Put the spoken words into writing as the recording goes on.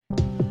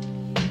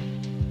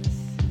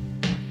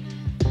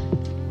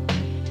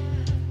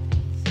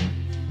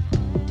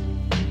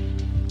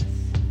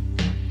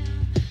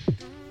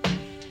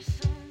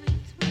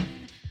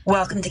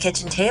Welcome to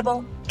Kitchen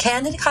Table,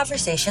 candid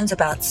conversations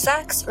about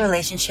sex,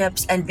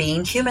 relationships, and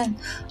being human.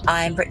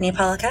 I'm Brittany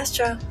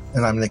Castro.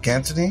 And I'm Nick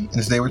Anthony,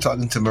 and today we're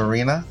talking to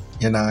Marina,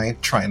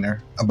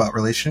 Yanay-Triner, about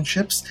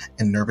relationships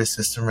and nervous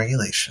system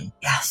regulation.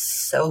 Yes,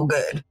 so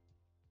good.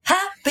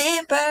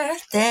 Happy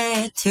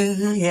birthday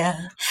to ya.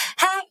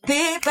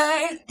 Happy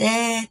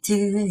birthday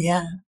to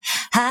ya.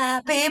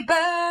 Happy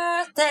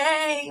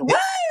birthday.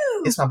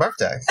 Woo! It's my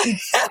birthday.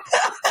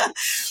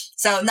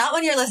 So not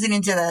when you're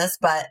listening to this,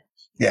 but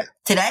yeah,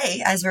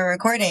 today, as we're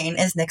recording,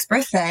 is Nick's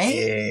birthday.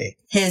 Yay.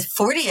 His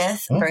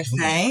 40th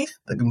birthday.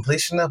 The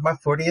completion of my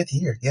 40th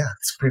year. Yeah,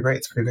 it's pretty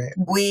great.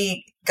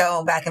 We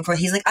go back and forth.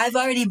 He's like, I've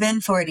already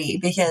been 40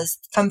 because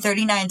from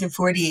 39 to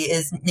 40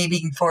 is me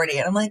being 40.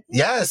 And I'm like,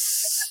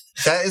 yes,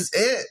 that is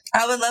it.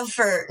 I would love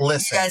for you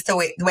guys to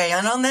weigh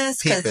in on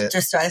this because it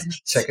just drives me.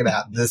 Check it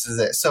out. This is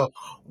it. So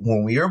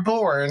when we were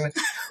born,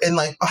 and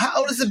like, how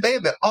old is the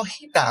baby? Oh,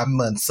 he's 9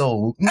 months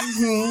old.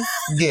 Mm-hmm.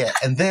 Yeah.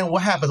 And then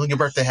what happens when your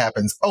birthday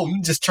happens? Oh,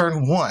 you just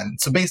turned 1.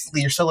 So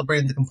basically you're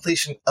celebrating the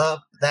completion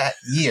of that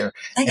year.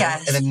 I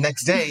guess. And the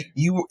next day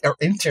you are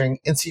entering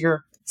into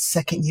your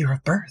second year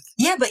of birth.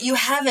 Yeah, but you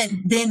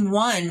haven't been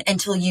 1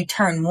 until you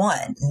turn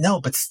 1.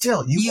 No, but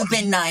still, you've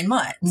been 9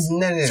 months.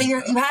 No. So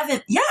you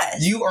haven't.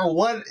 Yes, you are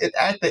 1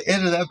 at the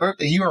end of that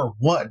birthday. You are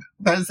 1.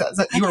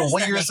 You are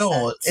 1 years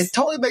old. It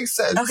totally makes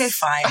sense. Okay,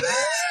 fine.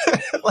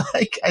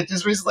 Like I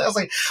just recently, I was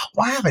like,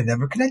 why have I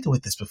never connected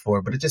with this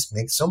before? But it just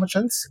makes so much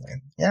sense to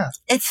me. Yeah,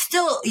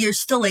 you're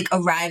still like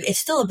arrive. It's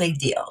still a big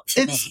deal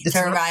to me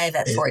to arrive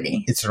at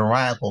 40. It's an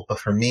arrival, but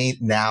for me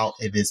now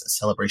it is a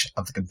celebration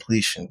of the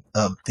completion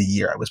of the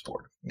year I was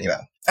born. You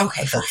know.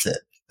 Okay, fine. That's it.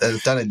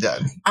 That's done and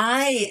done.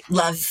 I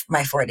love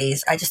my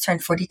 40s. I just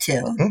turned 42.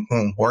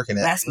 Mm-hmm. Working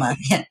it. Last month.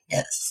 Yeah,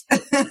 yes.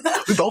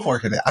 We both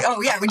working it.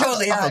 Oh, yeah, we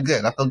totally are. I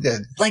feel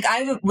good. Like,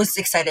 I was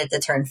excited to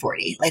turn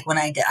 40. Like, when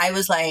I did, I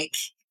was like,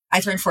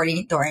 I turned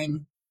 40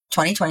 during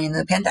 2020 in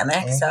the pandemic.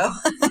 Mm-hmm. So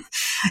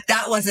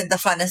that wasn't the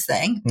funnest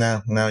thing.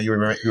 No, you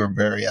were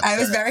very upset. I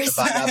was very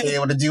sad. About not being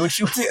able to do what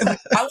you wanted.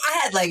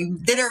 I had like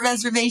dinner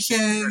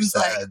reservations,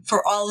 like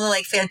for all the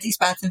like fancy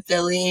spots in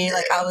Philly.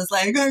 Like I was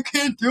like, I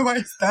can't do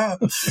my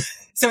stuff.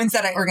 So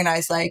instead I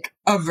organized like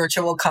a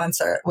virtual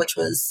concert, which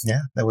was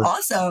that was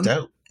awesome.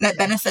 Dope. That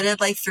benefited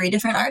like 3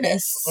 different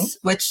artists,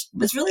 which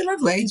was really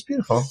lovely. It's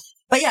beautiful.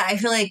 But yeah, I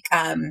feel like,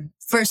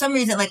 for some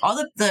reason, like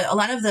a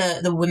lot of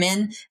the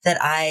women that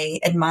I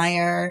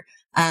admire,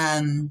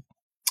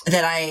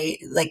 that I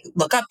like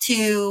look up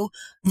to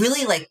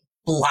really like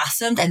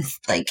blossomed and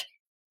like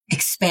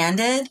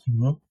expanded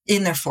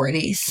in their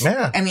 40s.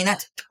 Yeah. I mean,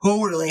 that's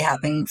totally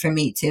happening for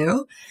me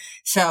too.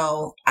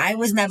 So I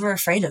was never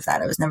afraid of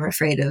that. I was never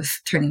afraid of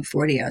turning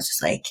 40. I was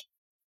just like,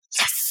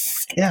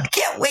 yes, I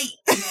can't wait.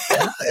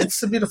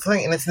 It's a beautiful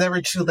thing. And it's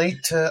never too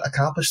late to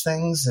accomplish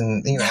things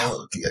and,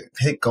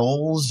 hit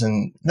goals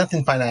and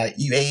nothing finite.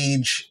 You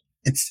age.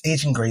 It's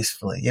aging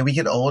gracefully. Yeah, we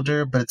get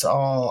older, but it's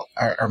all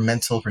our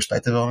mental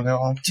perspective on it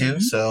all too. Mm-hmm.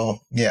 So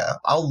yeah,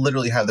 I'll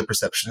literally have the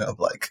perception of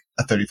like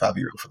a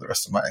 35-year-old for the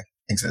rest of my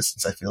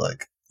existence. I feel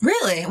like.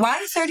 Really?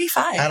 Why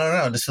 35? I don't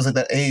know. It just feels like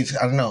that age.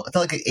 I don't know. I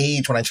felt like an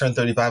age when I turned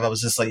 35. I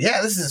was just like,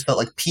 yeah, this just felt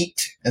like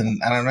peaked.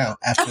 And I don't know.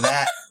 After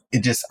that, I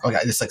just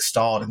like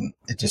stalled and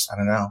it just, I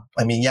don't know.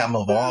 I mean, yeah, I'm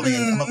evolving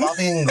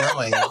and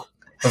growing.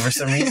 But for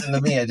some reason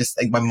to me, I just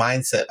like my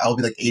mindset, I'll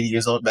be like 80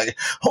 years old, like,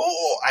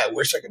 oh, I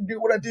wish I could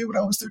do what I did when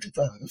I was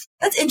 35.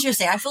 That's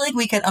interesting. I feel like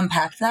we could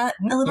unpack that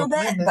a little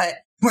bit, but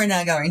we're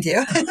not going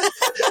to.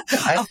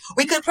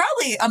 We could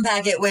probably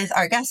unpack it with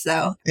our guest,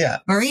 though. Yeah.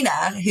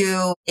 Marina,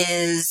 who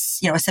is,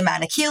 a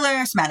somatic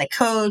healer, somatic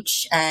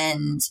coach,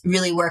 and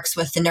really works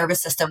with the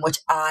nervous system, which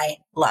I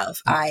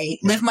love. I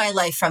live my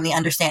life from the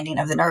understanding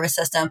of the nervous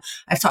system.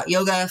 I've taught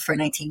yoga for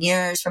 19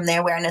 years from the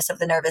awareness of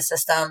the nervous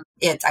system.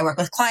 I work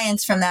with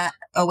clients from that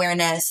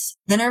awareness.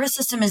 The nervous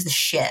system is the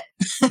shit.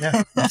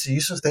 Yeah. It's a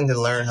useful thing to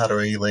learn how to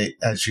regulate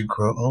as you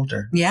grow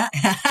older. Yeah.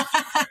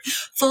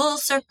 Full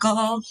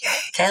circle.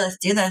 Okay, let's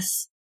do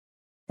this.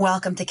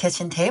 Welcome to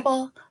Kitchen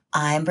Table.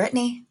 I'm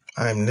Brittany.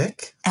 I'm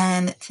Nick.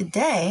 And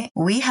today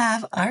we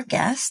have our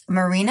guest,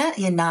 Marina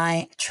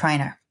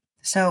Yanay-Triner.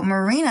 So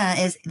Marina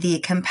is the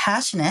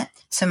compassionate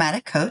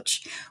somatic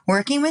coach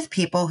working with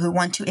people who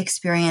want to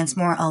experience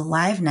more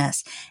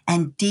aliveness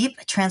and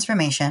deep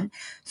transformation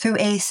through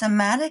a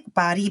somatic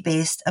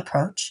body-based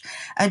approach,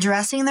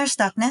 addressing their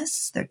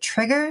stuckness, their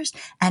triggers,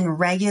 and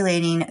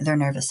regulating their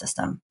nervous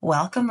system.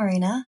 Welcome,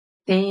 Marina.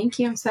 Thank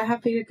you. I'm so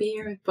happy to be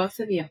here with both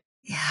of you.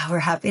 Yeah, we're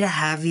happy to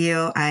have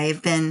you.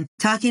 I've been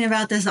talking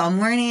about this all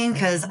morning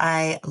because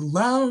I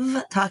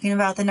love talking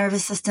about the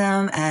nervous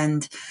system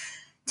and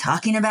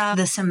talking about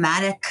the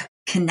somatic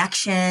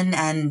connection.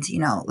 And,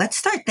 let's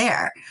start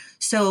there.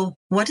 So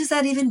what does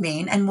that even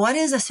mean? And what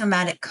is a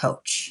somatic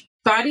coach?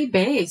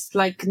 Body-based,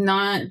 like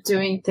not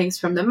doing things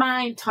from the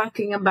mind,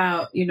 talking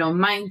about,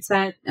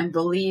 mindset and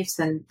beliefs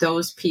and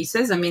those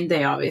pieces. I mean,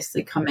 they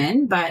obviously come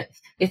in, but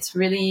it's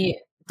really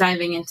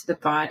diving into the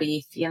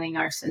body, feeling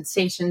our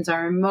sensations,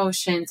 our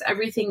emotions,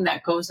 everything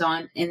that goes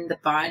on in the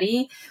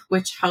body,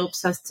 which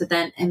helps us to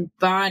then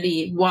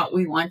embody what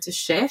we want to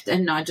shift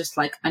and not just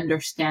like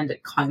understand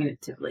it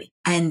cognitively.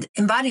 And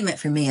embodiment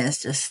for me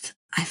is just,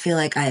 I feel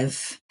like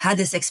I've had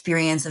this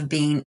experience of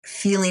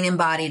feeling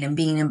embodied and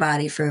being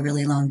embodied for a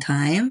really long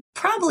time.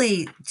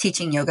 Probably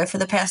teaching yoga for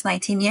the past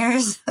 19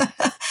 years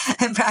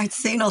and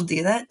practicing will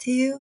do that to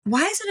you.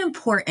 Why is it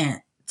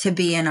important to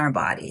be in our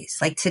bodies,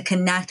 like to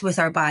connect with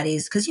our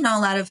bodies? Because,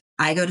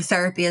 I go to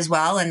therapy as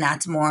well, and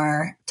that's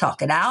more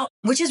talk it out,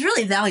 which is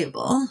really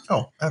valuable.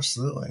 Oh,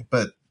 absolutely.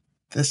 But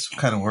this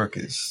kind of work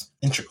is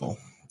integral.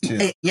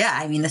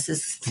 This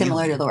is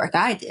similar to the work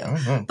I do.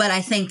 Mm-hmm. But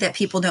I think that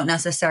people don't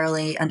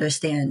necessarily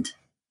understand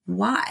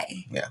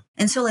why. Yeah.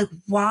 And so like,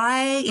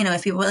 why,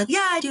 if people are like,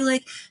 yeah, I do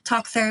like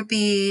talk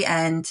therapy,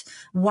 and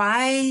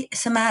why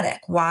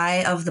somatic?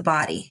 Why of the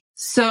body?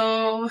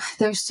 So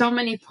there's so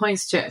many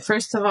points to it.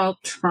 First of all,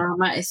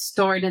 trauma is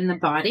stored in the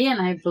body, and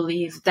I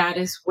believe that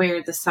is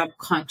where the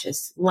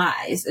subconscious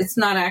lies. It's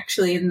not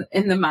actually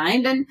in the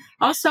mind. And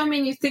also,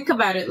 you think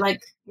about it,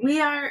 like we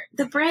are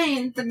the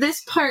brain.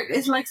 This part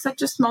is like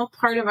such a small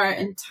part of our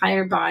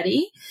entire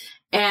body.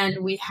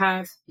 And we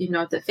have,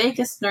 the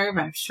vagus nerve.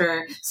 I'm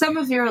sure some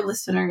of your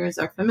listeners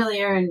are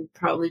familiar, and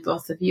probably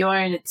both of you are.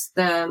 And it's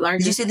the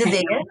largest. Did you say the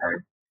vagus?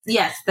 Nerve.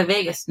 Yes, the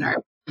vagus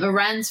nerve. It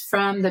runs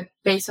from the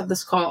base of the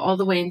skull all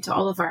the way into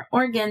all of our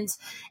organs.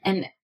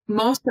 And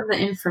most of the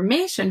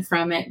information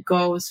from it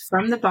goes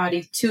from the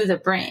body to the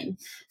brain.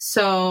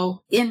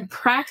 So in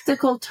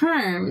practical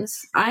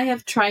terms, I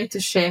have tried to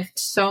shift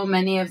so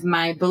many of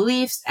my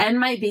beliefs and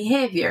my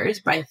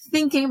behaviors by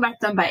thinking about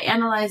them, by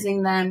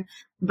analyzing them,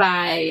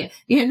 by,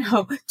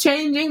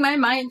 changing my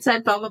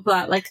mindset, blah, blah,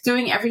 blah, like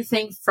doing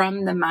everything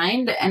from the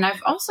mind. And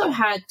I've also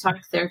had talk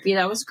therapy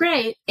that was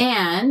great.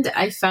 And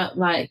I felt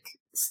like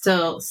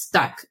still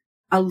stuck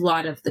a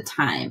lot of the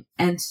time.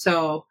 And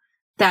so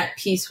that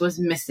piece was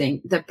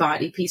missing, the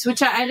body piece,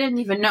 which I didn't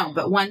even know.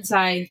 But once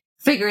I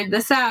figured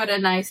this out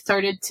and I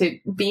started to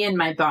be in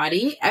my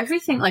body,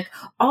 everything, like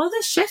all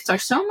the shifts are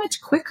so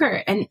much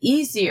quicker and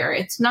easier.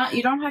 It's not,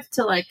 you don't have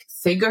to like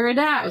figure it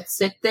out,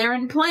 sit there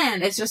and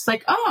plan. It's just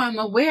like, oh, I'm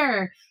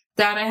aware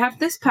that I have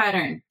this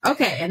pattern.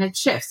 Okay. And it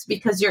shifts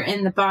because you're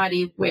in the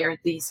body where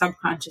the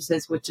subconscious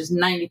is, which is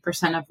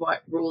 90% of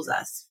what rules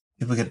us.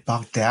 People get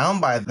bogged down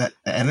by that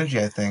energy,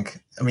 I think.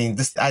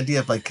 This idea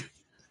of like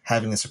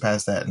having to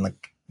surpass that and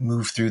like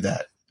move through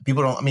that.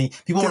 People want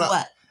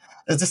to,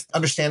 it's just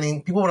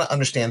understanding. People want to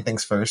understand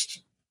things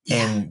first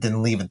and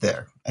then leave it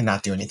there and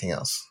not do anything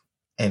else,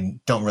 and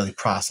don't really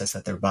process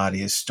that their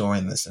body is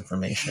storing this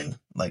information.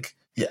 Like,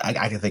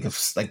 I can think of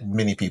like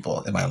many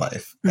people in my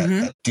life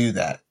that do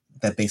that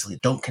basically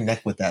don't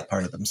connect with that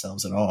part of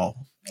themselves at all.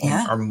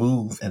 Or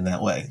move in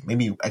that way.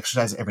 Maybe you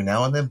exercise every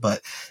now and then,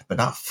 but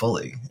not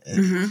fully.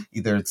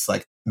 Either it's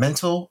like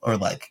mental or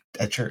like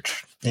at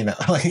church,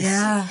 like,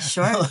 yeah,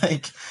 sure.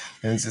 Like,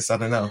 and it's just, I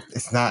don't know.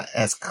 It's not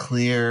as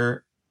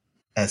clear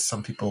and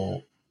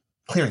simple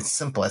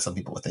as some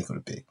people would think it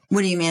would be.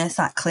 What do you mean? It's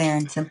not clear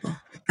and simple.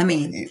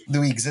 Do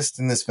we exist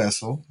in this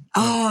vessel?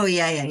 Oh,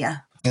 yeah.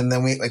 And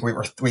then we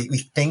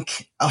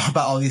think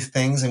about all these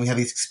things, and we have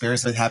these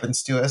experiences that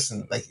happens to us,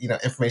 and like,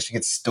 information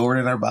gets stored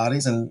in our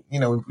bodies, and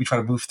we try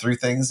to move through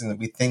things, and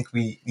we think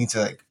we need to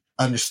like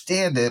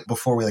understand it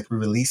before we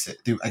release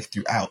it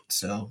throughout.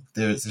 So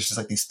there's just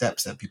like these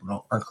steps that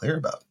people aren't clear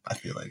about, I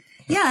feel like.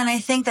 Yeah, and I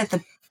think that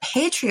the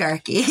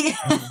patriarchy,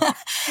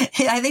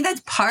 I think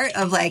that's part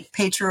of like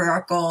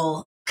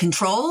patriarchal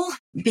control,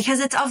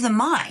 because it's of the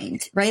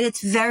mind, right?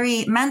 It's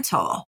very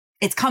mental.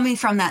 It's coming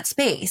from that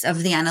space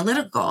of the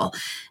analytical,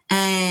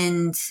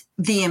 and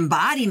the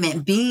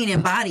embodiment, being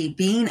embodied,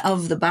 being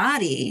of the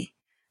body,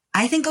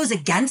 I think goes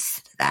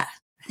against that.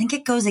 I think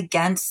it goes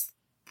against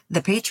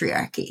the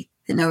patriarchy.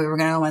 Didn't know we were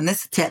going to go on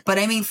this tip, but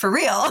for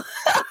real.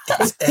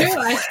 It's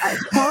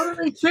true.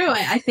 Totally true.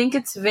 I think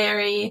it's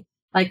very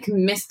like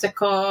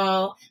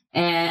mystical,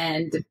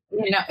 and,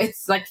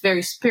 it's like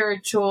very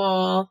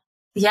spiritual.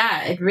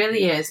 Yeah, it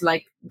really is.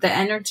 Like the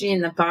energy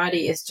in the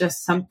body is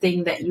just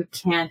something that you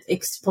can't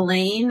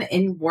explain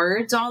in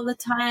words all the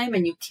time,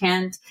 and you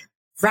can't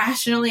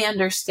rationally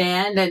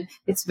understand. And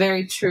it's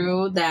very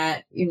true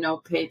that,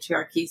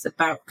 patriarchy is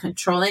about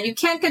control, and you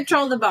can't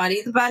control the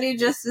body. The body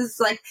just is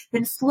like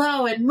in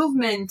flow and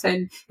movement,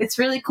 and it's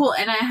really cool.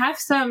 And I have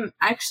some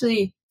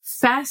actually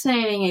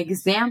fascinating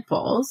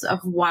examples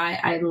of why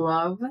I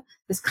love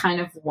this kind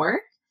of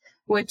work,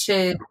 which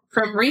is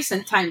from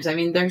recent times.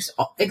 There's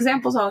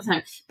examples all the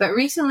time, but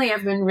recently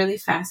I've been really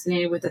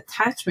fascinated with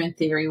attachment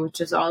theory, which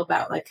is all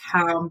about like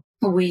how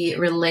we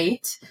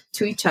relate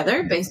to each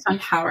other based on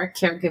how our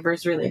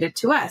caregivers related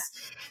to us.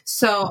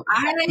 So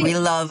we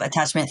love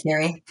attachment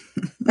theory.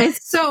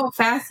 It's so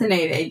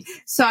fascinating.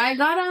 So I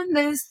got on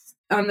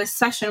this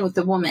session with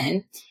the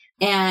woman,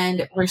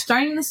 and we're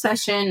starting the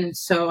session. And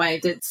so I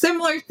did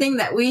similar thing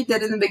that we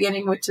did in the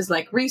beginning, which is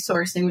like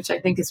resourcing, which I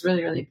think is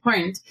really, really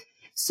important.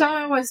 So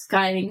I was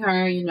guiding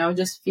her,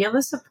 just feel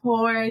the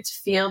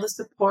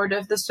support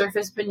of the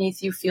surface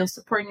beneath you, feel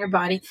support in your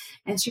body.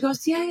 And she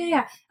goes,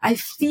 yeah. I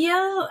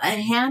feel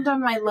a hand on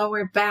my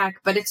lower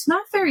back, but it's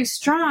not very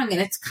strong.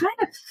 And it's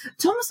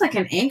almost like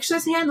an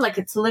anxious hand, like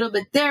it's a little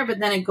bit there, but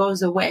then it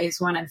goes away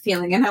is what I'm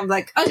feeling. And I'm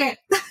like, okay,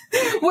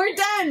 we're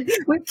done.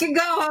 We can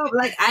go home.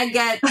 Like I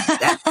get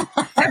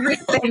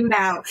everything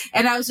now.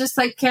 And I was just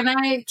like, can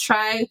I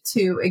try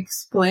to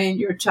explain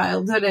your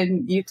childhood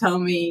and you tell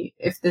me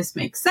if this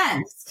makes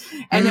sense?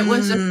 And it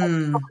was just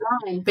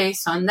like,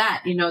 based on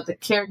that, the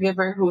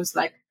caregiver who's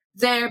like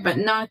there, but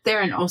not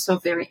there, and also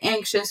very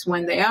anxious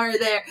when they are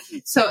there.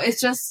 So it's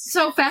just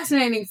so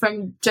fascinating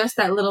from just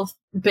that little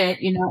bit,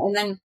 and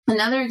then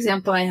another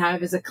example I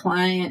have is a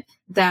client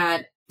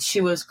that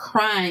she was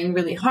crying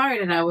really hard.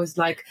 And I was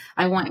like,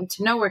 I want you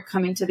to know we're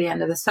coming to the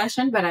end of the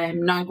session, but I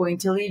am not going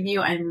to leave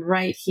you. I'm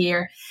right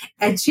here.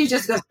 And she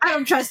just goes, I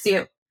don't trust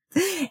you.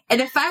 And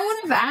if I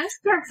would have asked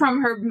her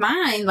from her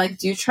mind, like,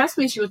 do you trust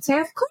me? She would say,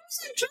 of course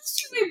I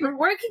trust you. We've been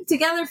working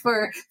together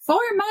for 4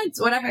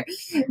 months, whatever.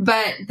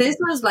 But this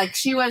was like,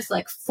 she was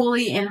like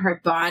fully in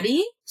her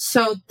body.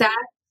 So that's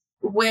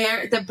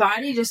where the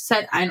body just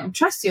said, I don't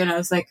trust you. And I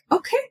was like,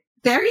 okay,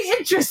 very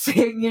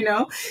interesting,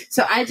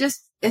 So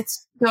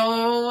it's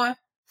so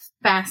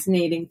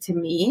fascinating to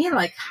me,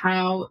 like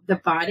how the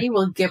body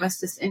will give us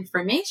this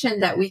information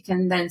that we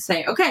can then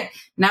say, okay,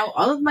 now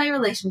all of my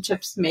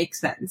relationships make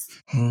sense.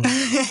 Oh,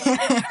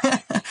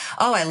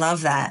 I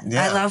love that.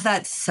 Yeah. I love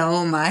that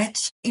so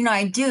much.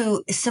 I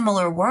do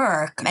similar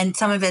work, and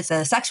some of it's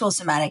a sexual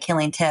somatic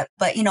healing tip,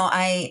 but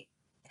I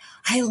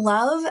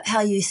love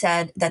how you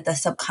said that the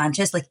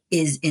subconscious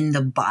is in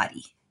the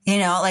body,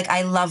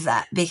 I love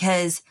that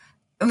because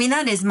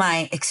that is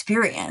my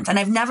experience. And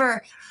I've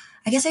never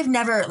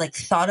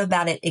thought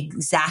about it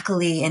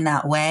exactly in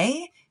that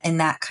way, in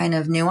that kind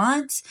of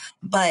nuance.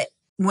 But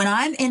when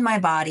I'm in my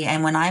body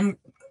and when I'm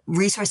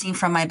resourcing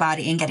from my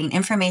body and getting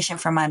information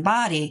from my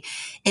body,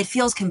 it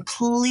feels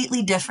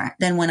completely different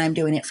than when I'm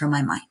doing it from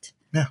my mind.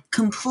 Yeah.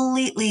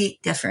 Completely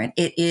different.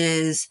 It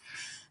is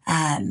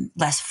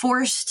less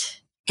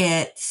forced.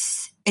 I'm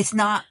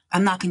not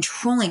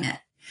controlling it.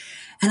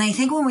 And I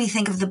think when we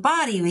think of the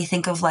body, we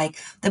think of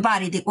the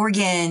body, the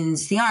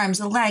organs, the arms,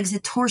 the legs, the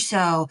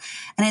torso.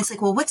 And it's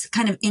like, well, what's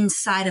kind of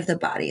inside of the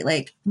body?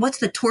 What's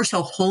the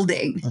torso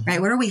holding,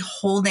 right? What are we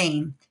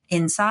holding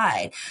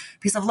inside?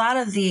 Because a lot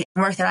of the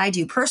work that I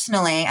do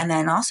personally, and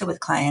then also with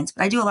clients,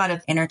 but I do a lot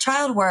of inner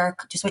child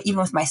work, just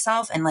even with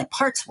myself, and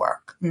parts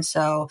work. And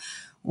so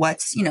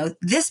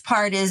this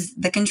part is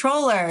the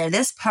controller.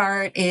 This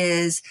part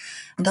is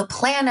the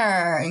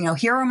planner.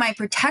 Here are my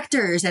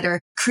protectors that are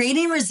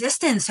creating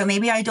resistance. So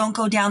maybe I don't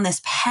go down this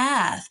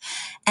path.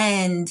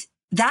 And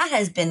that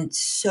has been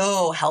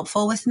so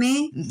helpful with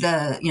me.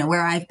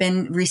 Where I've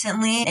been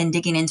recently and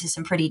digging into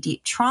some pretty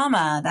deep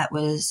trauma that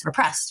was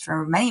repressed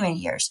for many, many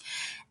years.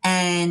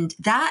 And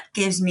that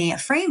gives me a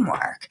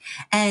framework.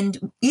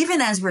 And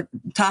even as we're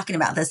talking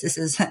about this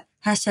is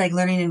hashtag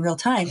learning in real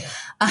time.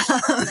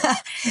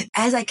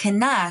 As I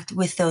connect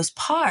with those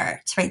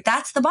parts, right?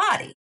 That's the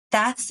body.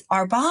 That's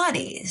our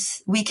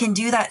bodies. We can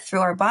do that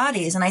through our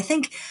bodies. And I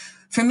think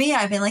for me,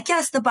 I've been like,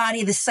 yes, the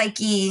body, the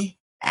psyche.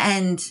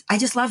 And I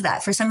just love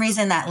that. For some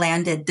reason, that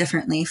landed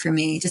differently for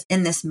me just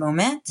in this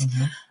moment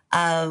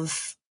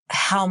of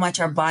how much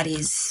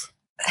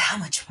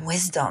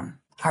wisdom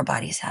our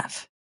bodies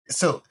have.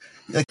 So,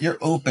 you're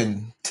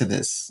open to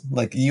this.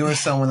 You are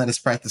someone that has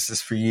practiced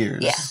this for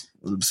years. Yeah.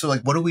 So,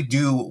 what do we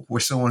do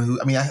with someone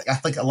who, I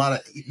think a lot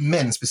of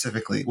men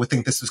specifically would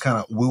think this was kind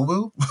of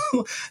woo-woo.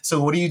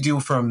 So what do you do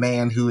for a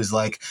man who is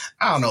like,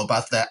 I don't know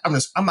about that. I'm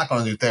not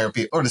going to do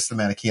therapy or the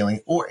somatic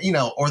healing, or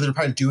they're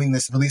probably doing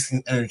this,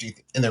 releasing energy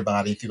in their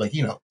body through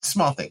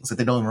small things that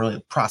they don't even really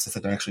process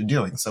that they're actually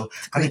doing. So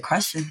Great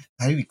question.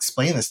 How do you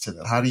explain this to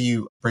them? How do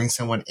you bring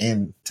someone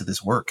in to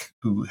this work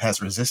who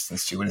has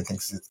resistance to it and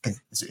thinks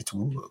it's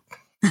woo-woo?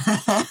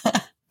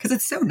 Because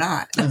it's so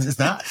not. It's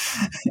not.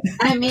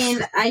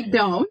 I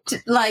don't.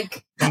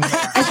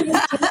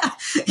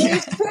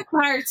 There's 2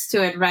 parts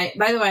to it, right?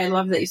 By the way, I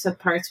love that you said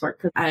parts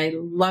work because I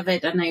love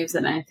it and I use it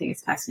and I think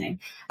it's fascinating.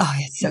 Oh,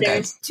 it's so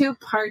There's good. 2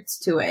 parts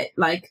to it.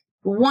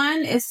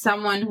 One is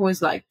someone who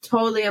is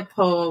totally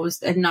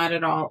opposed and not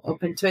at all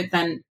open to it,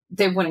 then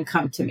they wouldn't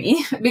come to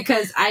me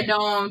because I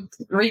don't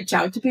reach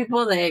out to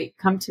people. They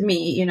come to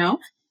me,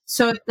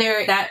 So if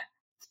they're that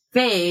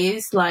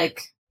phase,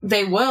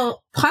 they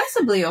will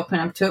possibly open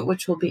up to it,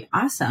 which will be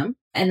awesome.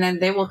 And then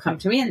they will come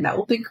to me and that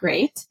will be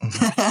great.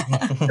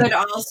 But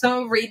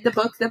also read the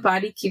book, The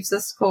Body Keeps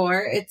the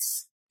Score.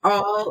 It's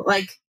all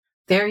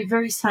very,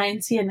 very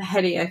sciencey and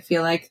heady, I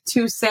feel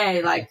to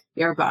say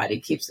your body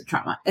keeps the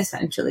trauma,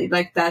 essentially.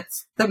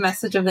 That's the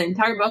message of the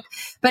entire book.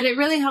 But it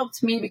really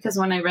helped me because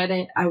when I read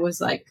it, I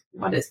was like,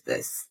 what is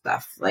this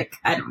stuff?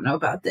 I don't know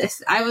about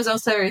this. I was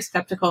also very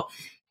skeptical.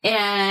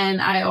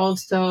 And I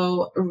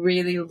also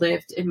really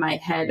lived in my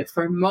head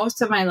for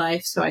most of my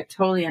life. So I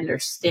totally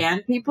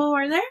understand people who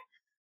are there.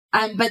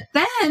 But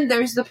then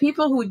there's the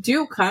people who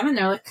do come and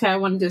they're like, okay, I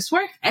want to do this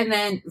work. And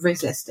then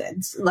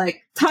resistance,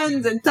 like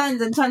tons and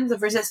tons and tons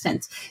of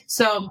resistance.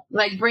 So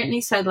like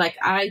Brittany said, like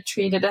I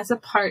treat it as a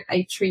part.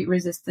 I treat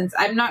resistance.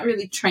 I'm not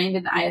really trained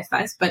in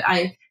IFS, but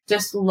I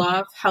just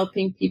love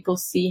helping people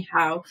see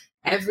how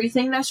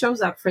everything that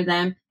shows up for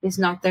them is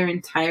not their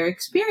entire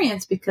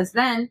experience, because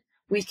then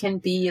we can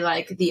be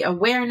like the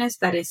awareness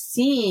that is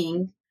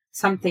seeing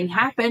something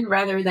happen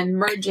rather than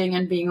merging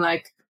and being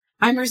like,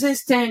 I'm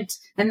resistant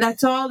and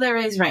that's all there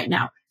is right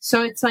now.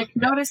 So it's like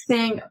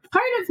noticing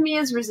part of me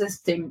is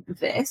resisting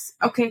this.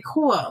 Okay,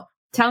 cool.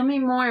 Tell me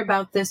more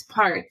about this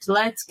part.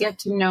 Let's get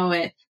to know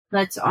it.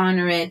 Let's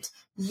honor it.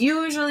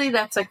 Usually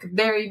that's like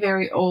very,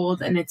 very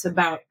old and it's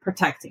about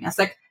protecting us.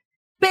 Like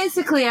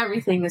basically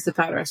everything is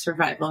about our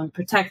survival and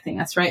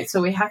protecting us, right?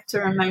 So we have to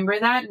remember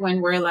that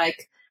when we're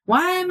like,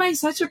 why am I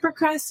such a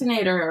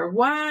procrastinator? Or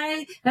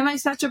why am I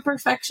such a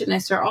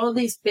perfectionist? Or all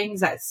these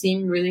things that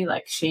seem really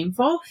like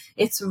shameful.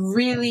 It's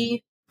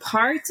really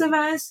parts of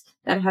us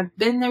that have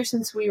been there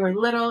since we were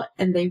little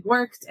and they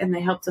worked and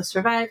they helped us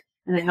survive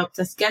and they helped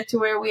us get to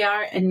where we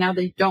are. And now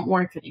they don't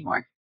work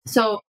anymore.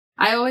 So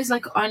I always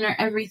like honor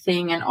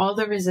everything, and all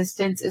the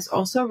resistance is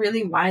also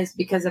really wise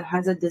because it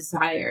has a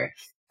desire.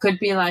 Could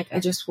be like, I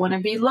just want to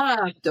be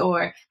loved,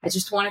 or I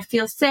just want to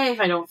feel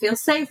safe. I don't feel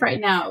safe right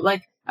now.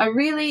 Like a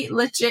really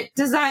legit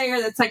desire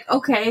that's like,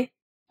 okay,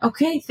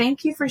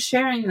 thank you for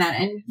sharing that.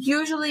 And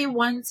usually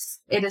once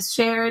it is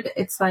shared,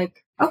 it's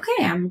like,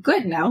 okay, I'm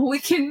good now. We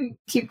can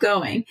keep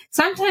going.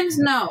 Sometimes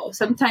no.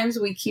 Sometimes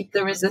we keep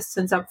the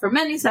resistance up for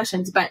many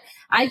sessions. But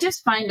I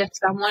just find if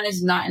someone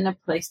is not in a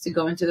place to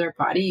go into their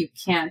body, you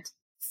can't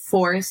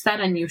force that,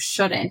 and you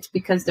shouldn't,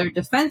 because their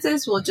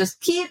defenses will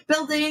just keep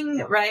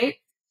building, right?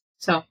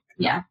 So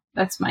yeah,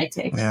 that's my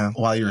take. Yeah.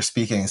 While you were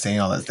speaking and saying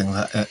all those things,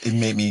 it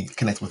made me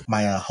connect with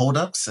my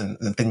holdups and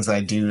the things that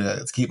I do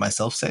to keep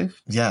myself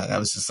safe. Yeah. I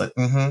was just like,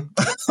 I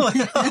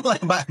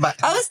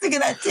was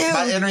thinking that too.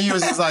 My inner you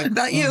was just like,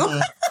 about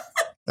you.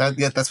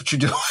 Yeah, that's what you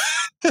do.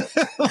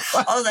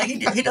 I was like,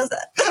 he does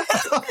that.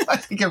 I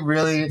think it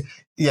really,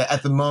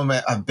 at the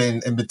moment I've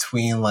been in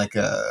between like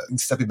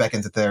stepping back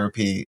into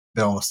therapy,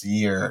 been almost a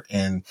year,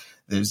 and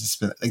there's just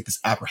been like this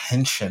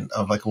apprehension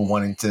of like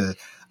wanting to,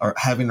 or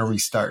having to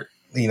restart,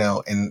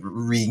 and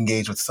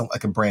re-engage with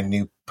like a brand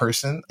new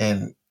person.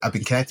 And I've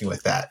been connecting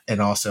with that,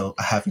 and also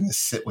having to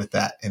sit with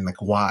that and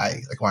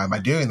why am I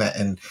doing that?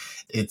 And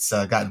it's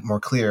gotten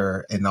more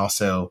clear. And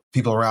also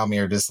people around me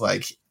are just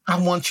like, I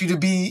want you to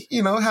be,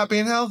 happy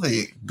and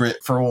healthy.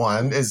 Britt, for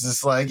one, is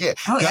just like,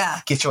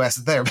 get your ass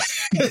to therapy.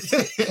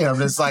 And I'm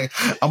just like,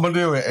 I'm going to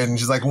do it. And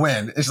she's like,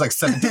 when? And she's like,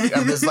 17.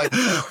 I'm just like,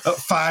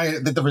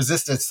 fine. The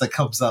resistance that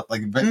comes up,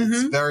 like,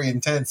 it's very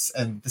intense.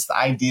 And just the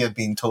idea of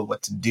being told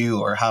what to do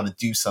or how to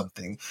do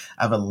something,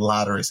 I have a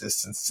lot of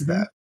resistance to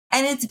that.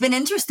 And it's been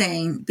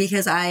interesting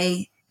because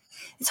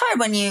it's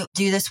hard when you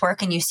do this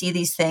work and you see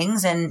these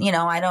things, and,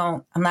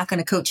 I'm not going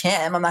to coach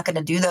him. I'm not going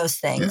to do those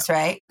things. Yeah.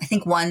 Right. I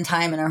think one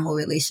time in our whole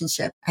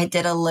relationship, I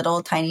did a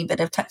little tiny bit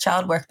of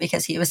child work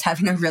because he was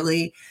having a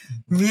really,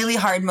 really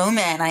hard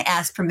moment. I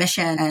asked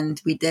permission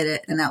and we did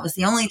it. And that was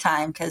the only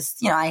time because,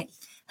 I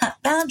have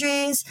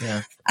boundaries.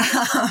 Yeah.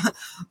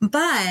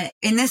 But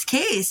in this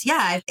case,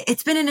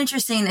 it's been an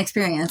interesting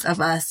experience of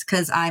us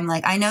because I'm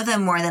like, I know the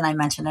more that I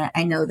mention it,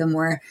 I know the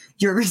more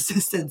your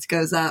resistance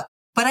goes up.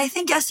 But I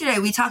think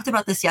we talked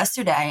about this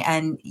yesterday,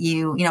 and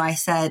I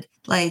said,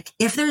 like,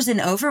 if there's an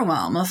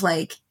overwhelm of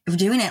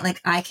doing it,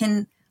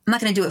 I'm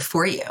not going to do it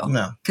for you.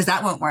 No. Because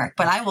that won't work,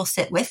 but I will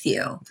sit with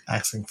you.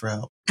 Asking for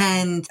help.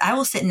 And I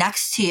will sit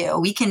next to you.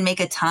 We can make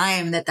a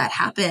time that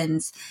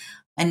happens,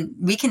 and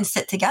we can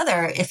sit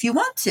together if you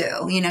want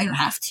to, you don't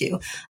have to.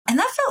 And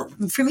that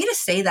felt, for me to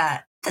say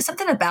that,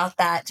 something about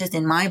that just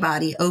in my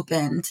body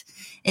opened.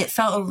 It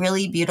felt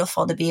really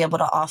beautiful to be able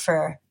to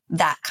offer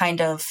that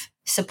kind of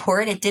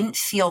support. It didn't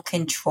feel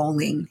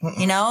controlling, I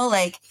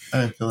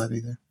didn't feel that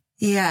either.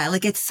 Yeah.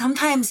 It's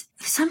sometimes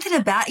something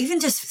about even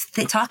just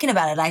talking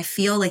about it, I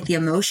feel like the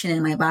emotion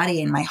in my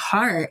body and my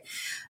heart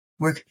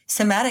work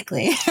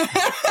somatically.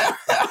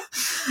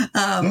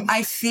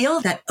 I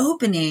feel that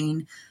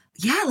opening.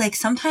 Yeah.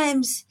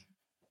 Sometimes,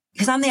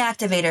 because I'm the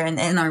activator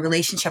in our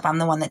relationship, I'm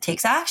the one that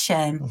takes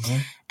action.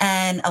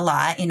 And a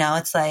lot,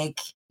 it's like,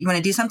 you want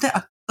to do something?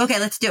 Okay,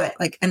 let's do it.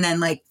 And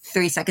then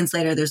 3 seconds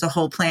later, there's a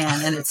whole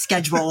plan and it's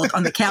scheduled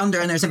on the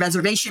calendar and there's a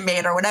reservation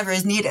made or whatever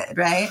is needed.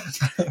 Right.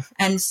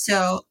 And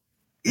so,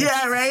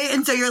 yeah. Right.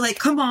 And so you're like,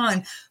 come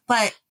on.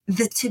 But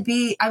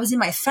I was in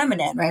my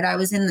feminine, right? I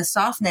was in the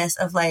softness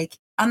of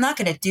I'm not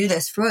going to do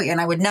this for you.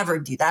 And I would never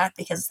do that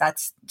because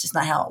that's just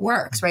not how it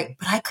works. Right.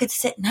 But I could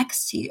sit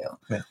next to you,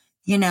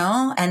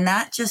 and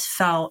that just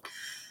felt,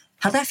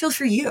 how'd that feel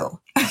for you?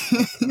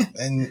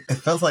 And it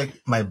felt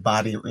like my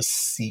body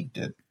received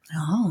it.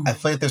 Oh. I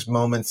feel like there's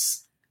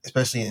moments,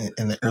 especially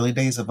in the early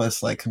days of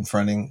us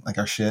confronting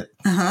our shit,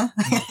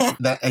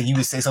 that you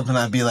would say something,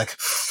 I'd be like,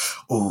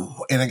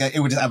 oh, and it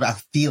would just, I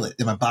feel it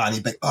in my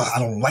body, like, oh, I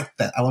don't like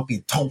that. I want to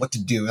be told what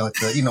to do. And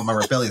like my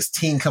rebellious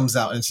teen comes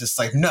out and it's just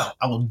like, no,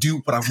 I will do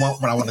what I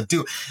want to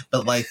do.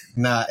 But like,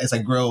 nah, as I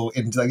grow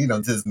into like,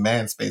 into this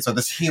man space or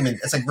this human,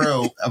 as I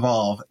grow,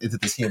 evolve into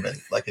this human,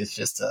 like it's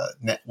just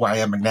where I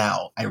am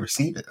now, I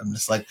receive it. I'm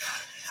just like,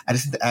 I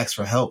just need to ask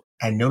for help.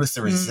 I notice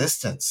the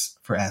resistance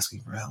for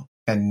asking for help.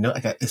 And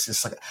it's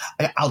just like,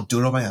 I'll do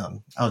it on my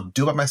own. I'll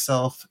do it by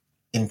myself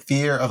in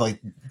fear of like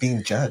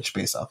being judged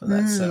based off of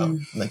that. So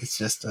like, it's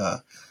just,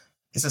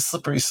 it's a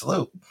slippery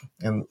slope,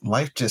 and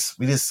life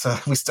we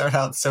start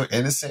out so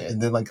innocent,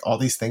 and then like all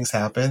these things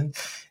happen,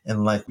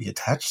 and like we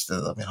attach to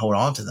them and hold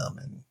on to them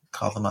and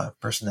call them a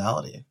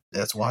personality.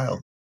 That's wild.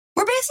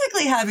 We're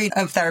basically having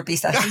a therapy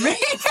session right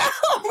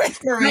now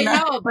with Marina. I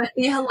know, but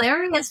the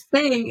hilarious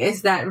thing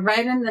is that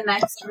right in the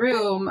next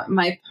room,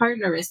 my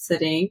partner is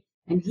sitting,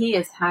 and he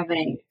is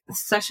having a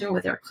session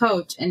with our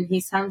coach, and he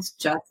sounds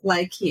just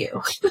like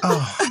you.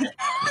 Oh,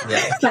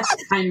 yeah.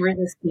 I'm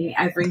resisting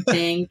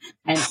everything,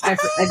 and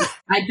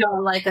I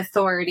don't like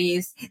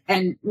authorities,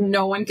 and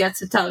no one gets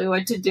to tell me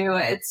what to do.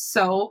 It's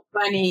so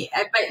funny.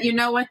 But you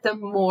know what? The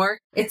more,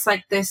 it's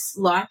like this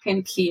lock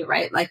and key,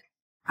 right? Like,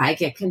 I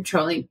get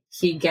controlling.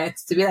 He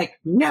gets to be like,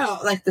 no,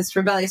 like this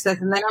rebellious stuff.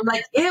 And then I'm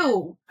like,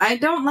 ew, I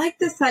don't like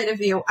this side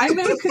of you. I'm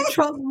going to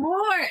control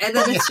more. And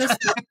then it's just...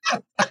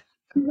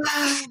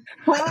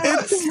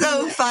 It's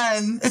so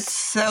fun. It's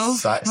so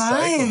fun.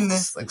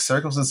 Cycles, like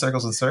circles and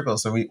circles and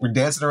circles. So we're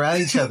dancing around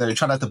each other,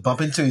 trying not to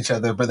bump into each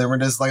other. But then we're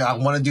just like, I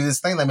want to do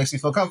this thing that makes me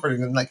feel comforted.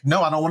 And like,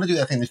 no, I don't want to do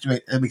that thing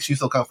that makes you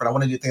feel comfort. I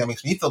want to do the thing that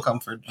makes me feel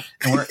comfort.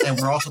 And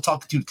we're also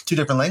talking two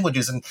different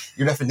languages, and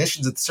your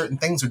definitions of certain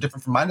things are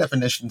different from my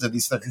definitions of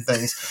these certain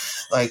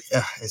things. Like,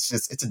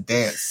 it's a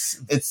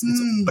dance.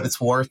 But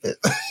it's worth it.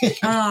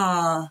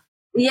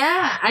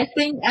 Yeah, I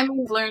think I've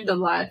learned a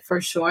lot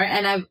for sure.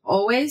 And I've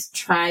always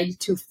tried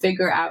to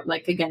figure out,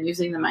 like, again,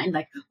 using the mind,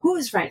 like, who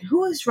is right?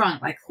 Who is wrong?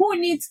 Like, who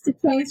needs to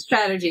change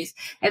strategies?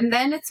 And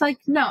then it's like,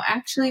 no,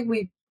 actually,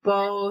 we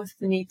both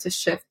need to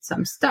shift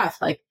some stuff.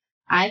 Like,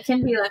 I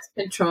can be less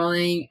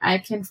controlling. I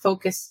can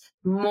focus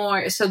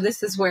more. So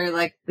this is where,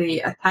 like,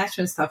 the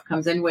attachment stuff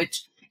comes in,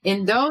 which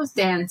in those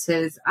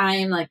dances,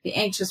 I'm like the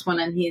anxious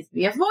one and he's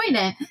the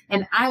avoidant,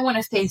 and I want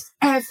to face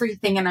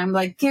everything. And I'm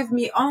like, give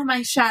me all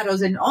my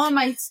shadows and all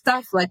my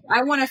stuff. Like,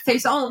 I want to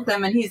face all of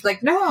them. And he's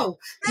like, no.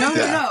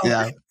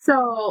 Yeah.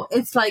 So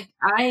it's like,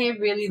 I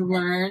really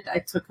learned, I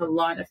took a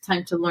lot of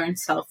time to learn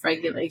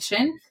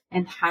self-regulation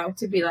and how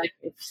to be like,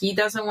 if he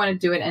doesn't want to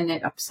do it and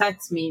it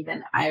upsets me,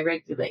 then I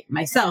regulate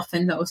myself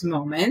in those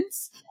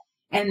moments.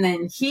 And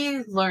then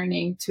he's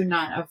learning to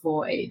not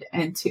avoid.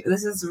 And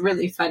this is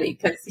really funny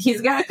because he's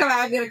going to come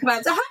out,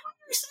 So how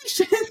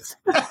conversations?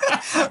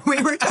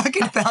 We were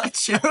talking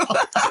about you.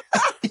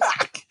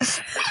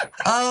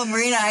 Oh,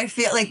 Marina, I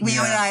feel like you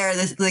and I are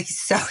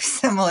so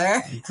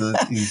similar. It's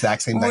the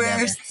exact same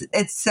dynamic.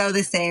 It's so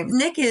the same.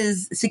 Nick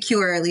is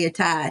securely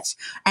attached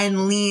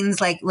and leans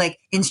like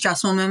in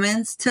stressful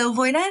moments to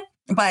avoidant.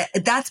 But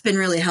that's been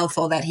really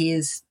helpful that he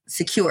is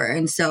secure.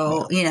 And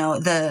so,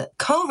 the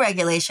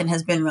co-regulation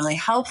has been really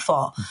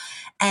helpful.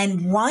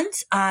 And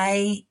once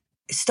I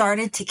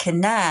started to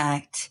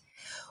connect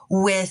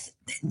with,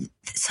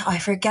 so I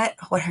forget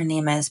what her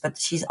name is, but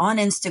she's on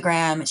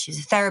Instagram. She's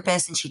a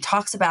therapist and she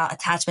talks about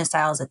attachment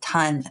styles a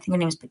ton. I think her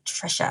name is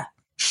Patricia.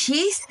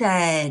 She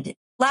said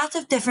lots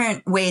of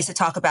different ways to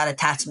talk about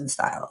attachment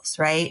styles,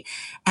 right?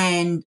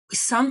 And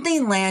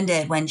something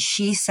landed when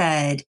she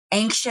said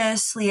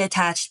anxiously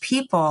attached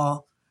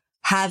people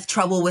have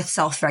trouble with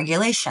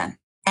self-regulation.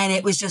 And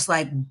it was just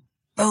like,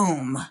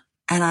 boom.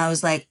 And I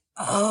was like,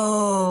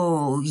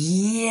 oh,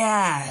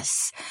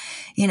 yes.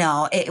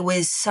 It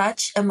was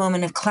such a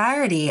moment of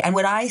clarity. And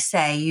what I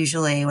say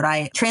usually, what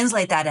I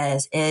translate that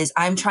as is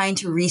I'm trying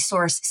to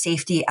resource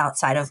safety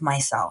outside of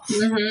myself.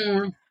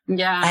 Mm-hmm.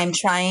 Yeah. I'm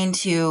trying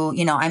to,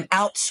 I'm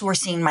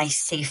outsourcing my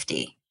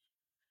safety,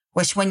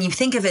 which when you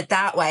think of it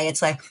that way,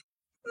 it's like,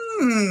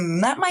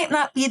 that might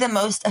not be the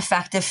most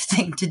effective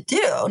thing to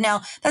do.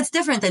 Now, that's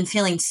different than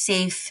feeling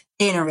safe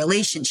in a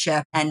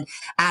relationship and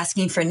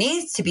asking for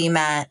needs to be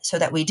met so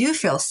that we do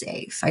feel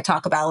safe. I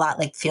talk about a lot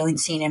like feeling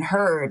seen and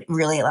heard,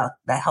 really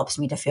that helps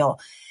me to feel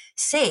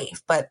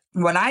safe. But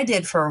what I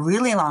did for a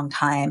really long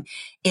time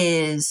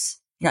is,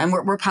 and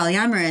we're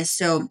polyamorous.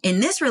 So in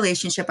this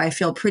relationship, I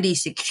feel pretty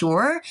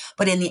secure,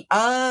 but in the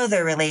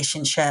other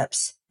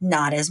relationships,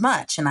 not as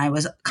much. And I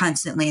was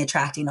constantly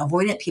attracting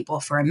avoidant people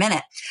for a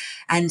minute.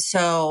 And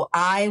so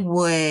I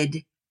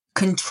would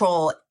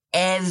control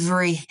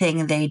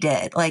everything they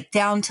did, like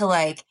down to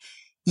like,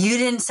 you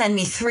didn't send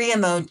me 3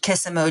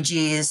 kiss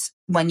emojis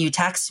when you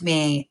text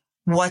me.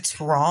 What's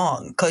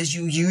wrong? Because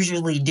you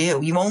usually do.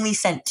 You only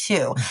sent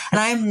 2. And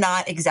I'm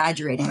not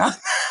exaggerating on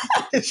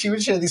that. She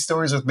would share these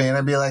stories with me and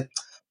I'd be like,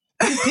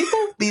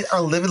 people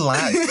are living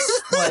lives.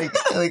 like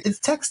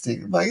it's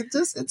texting. Like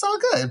it's all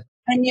good.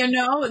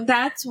 And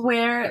that's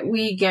where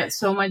we get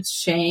so much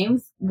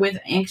shame with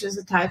anxious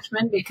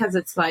attachment, because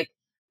it's like,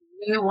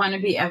 you want to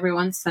be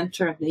everyone's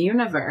center of the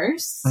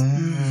universe.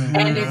 Mm.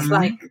 And it's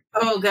like,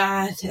 oh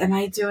God, am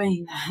I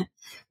doing that?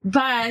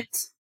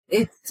 But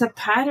it's a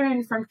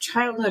pattern from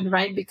childhood,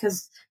 right?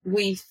 Because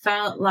we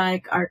felt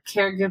like our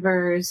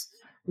caregivers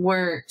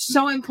were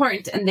so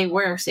important and they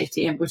were our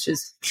safety, which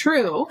is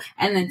true.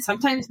 And then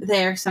sometimes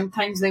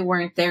they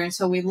weren't there. And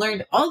so we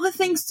learned all the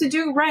things to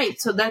do right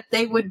so that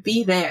they would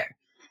be there.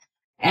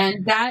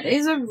 And that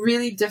is a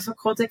really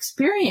difficult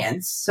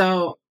experience.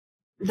 So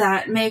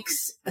that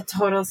makes a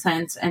total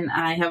sense. And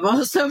I have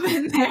also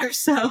been there.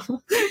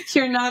 So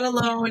you're not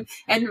alone.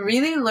 And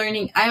really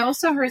learning. I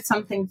also heard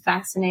something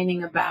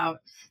fascinating about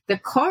the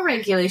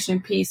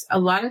co-regulation piece. A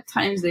lot of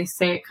times they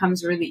say it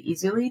comes really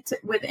easily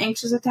with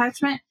anxious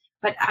attachment,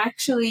 but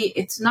actually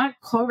it's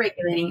not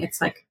co-regulating. It's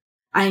like,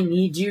 I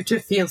need you to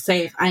feel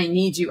safe. I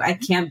need you. I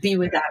can't be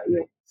without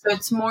you. So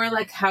it's more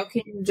like, how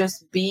can you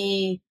just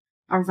be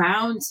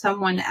around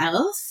someone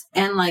else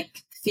and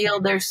like feel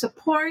their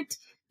support,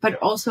 but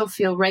also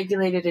feel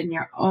regulated in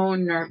your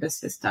own nervous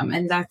system.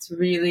 And that's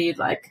really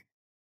like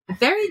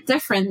very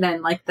different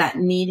than like that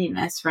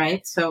neediness,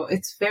 right? So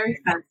it's very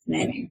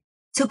fascinating.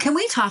 So can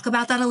we talk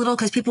about that a little?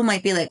 Because people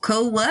might be like,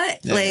 what?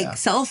 Yeah. Like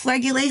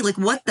self-regulate? Like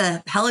what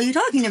the hell are you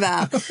talking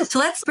about? So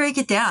let's break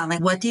it down.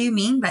 Like what do we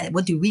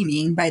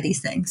mean by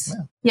these things?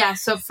 Yeah.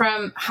 So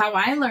from how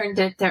I learned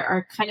it, there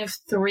are kind of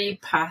 3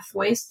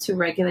 pathways to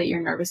regulate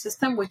your nervous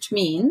system, which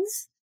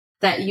means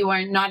that you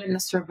are not in a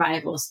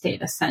survival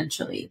state,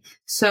 essentially.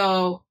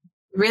 So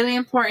really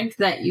important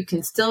that you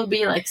can still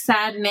be like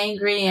sad and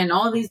angry and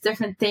all these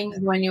different things.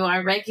 When you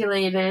are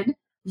regulated,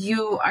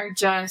 you are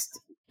just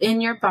in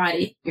your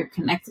body, you're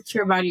connected to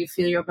your body, you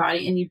feel your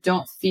body, and you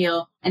don't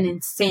feel an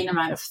insane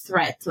amount of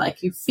threat.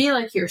 Like you feel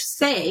like you're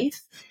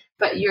safe,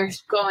 but you're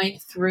going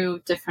through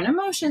different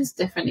emotions,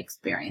 different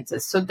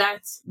experiences. So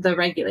that's the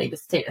regulated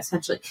state,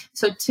 essentially.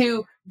 So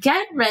to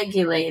get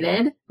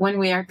regulated, when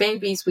we are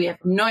babies, we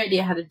have no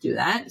idea how to do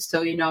that.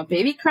 So, a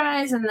baby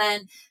cries and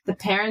then the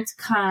parents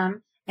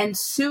come and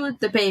soothe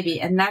the baby.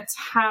 And that's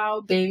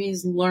how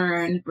babies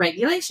learn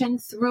regulation,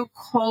 through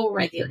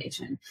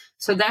co-regulation.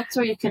 So that's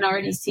where you can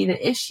already see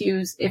the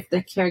issues if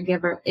the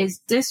caregiver is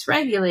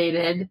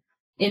dysregulated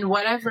in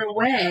whatever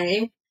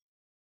way.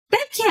 They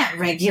can't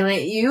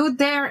regulate you.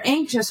 They're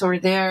anxious or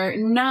they're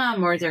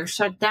numb or they're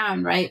shut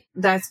down, right?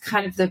 That's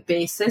kind of the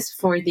basis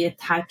for the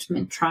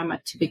attachment trauma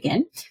to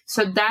begin.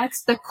 So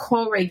that's the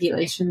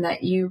co-regulation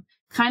that you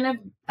kind of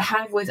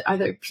have with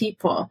other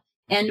people.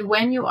 And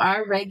when you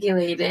are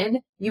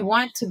regulated, you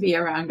want to be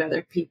around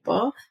other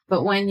people.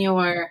 But when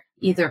you're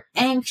either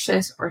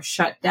anxious or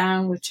shut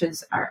down, which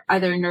is our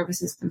other nervous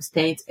system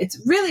states,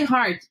 it's really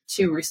hard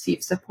to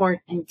receive support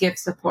and give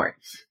support.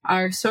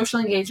 Our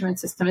social engagement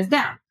system is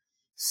down.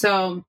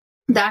 So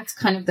that's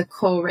kind of the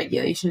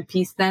co-regulation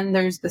piece. Then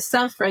there's the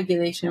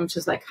self-regulation, which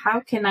is like, how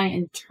can I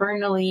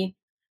internally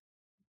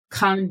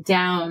come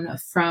down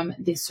from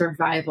the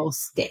survival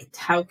state?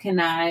 How can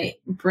I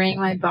bring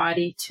my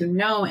body to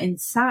know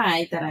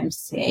inside that I'm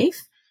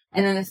safe?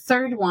 And then the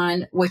third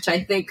one, which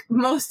I think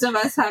most of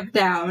us have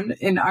down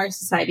in our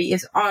society,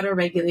 is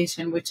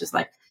auto-regulation, which is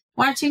like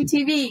watching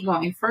TV,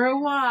 going for a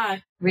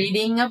walk,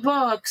 reading a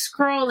book,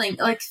 scrolling,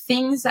 like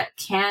things that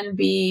can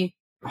be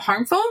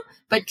harmful,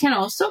 but can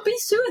also be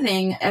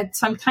soothing at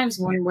sometimes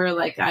when we're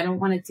like, I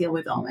don't want to deal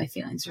with all my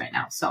feelings right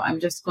now. So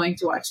I'm just going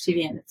to watch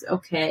TV and it's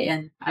okay.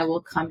 And I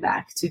will come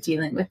back to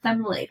dealing with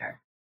them later.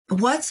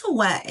 What's a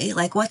way,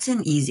 like what's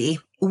an easy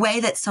way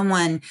that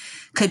someone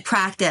could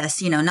practice,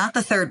 not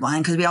the third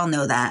one, because we all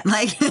know that,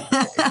 like,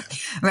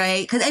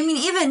 right? Because I mean,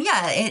 even,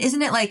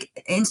 isn't it like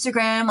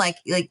Instagram, like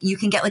you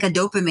can get like a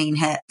dopamine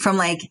hit from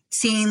like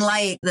seeing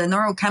light, the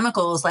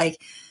neurochemicals,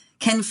 like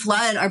can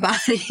flood our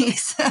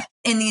bodies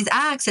in these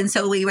acts. And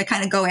so we would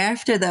kind of go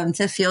after them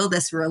to feel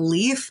this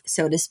relief,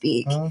 so to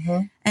speak.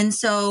 Mm-hmm. And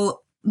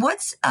so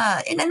what's,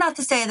 and not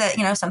to say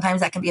that, sometimes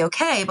that can be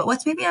okay, but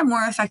what's maybe a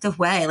more effective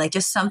way, like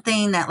just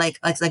something that like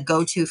a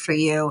go-to for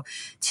you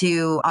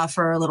to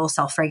offer a little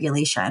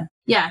self-regulation?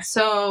 Yeah.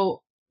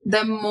 So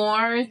the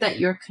more that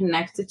you're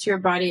connected to your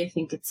body, I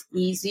think it's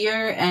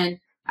easier.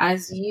 And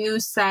as you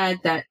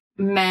said, that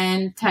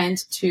men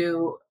tend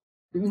to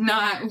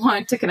not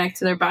want to connect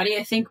to their body.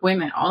 I think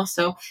women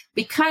also,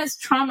 because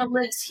trauma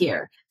lives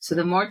here. So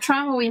the more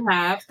trauma we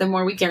have, the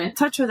more we get in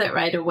touch with it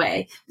right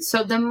away.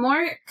 So the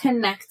more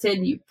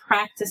connected you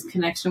practice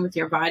connection with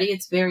your body,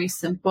 it's very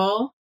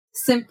simple,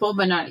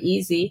 but not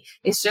easy.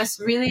 It's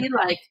just really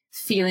like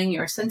feeling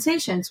your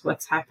sensations,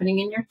 what's happening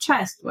in your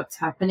chest, what's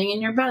happening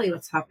in your belly,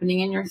 what's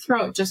happening in your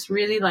throat, just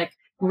really like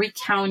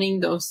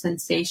recounting those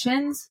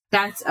sensations.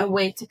 That's a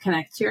way to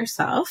connect to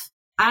yourself.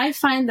 I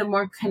find the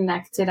more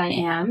connected I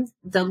am,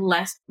 the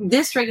less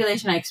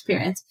dysregulation I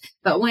experience.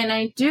 But when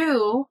I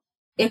do,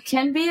 it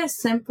can be as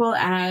simple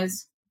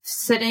as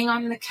sitting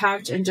on the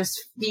couch and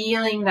just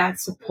feeling that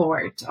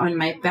support on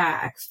my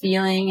back,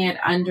 feeling it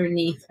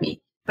underneath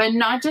me, but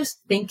not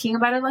just thinking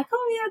about it like,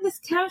 oh yeah, this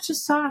couch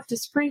is soft,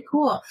 it's pretty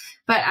cool,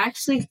 but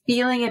actually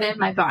feeling it in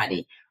my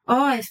body.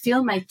 oh, I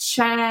feel my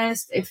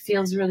chest. It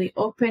feels really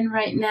open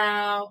right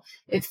now.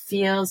 It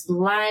feels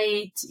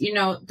light,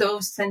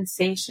 those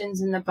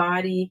sensations in the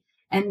body.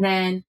 And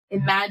then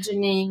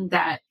imagining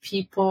that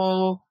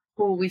people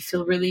who we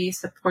feel really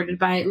supported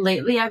by.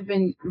 Lately, I've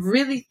been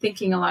really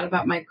thinking a lot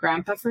about my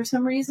grandpa for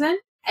some reason.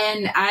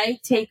 And I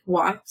take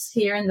walks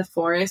here in the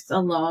forest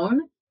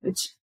alone,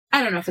 which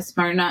I don't know if it's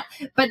smart or not,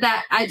 but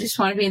that I just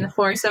want to be in the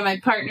forest. And my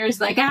partner's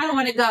like, I don't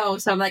want to go.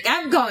 So I'm like,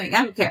 I'm going.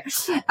 I don't care.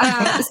 So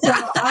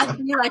I'll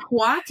be like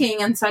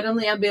walking and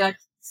suddenly I'll be like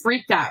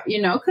freaked out,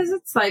 because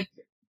it's like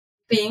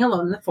being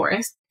alone in the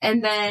forest.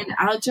 And then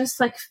I'll just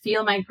like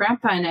feel my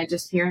grandpa and I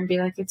just hear him be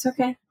like, it's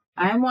okay.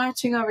 I'm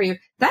watching over you.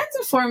 That's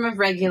a form of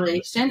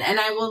regulation. And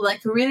I will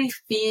like really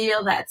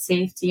feel that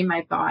safety in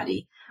my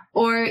body.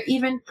 Or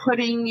even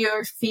putting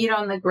your feet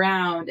on the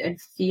ground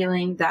and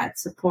feeling that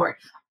support.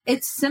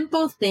 It's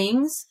simple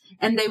things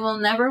and they will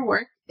never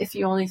work if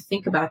you only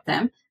think about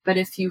them. But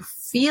if you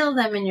feel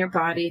them in your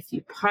body, if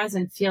you pause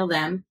and feel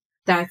them,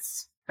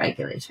 that's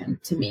regulation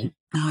to me.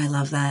 Oh, I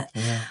love that.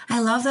 Yeah.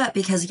 I love that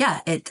because,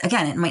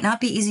 it might not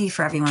be easy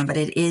for everyone, but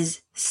it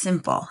is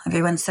simple.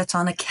 Everyone sits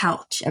on a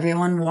couch.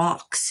 Everyone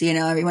walks,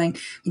 everyone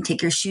can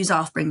take your shoes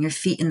off, bring your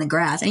feet in the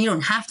grass. And you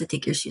don't have to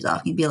take your shoes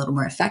off. You'd be a little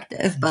more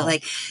effective.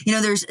 But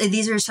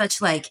these are such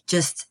like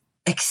just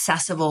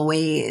accessible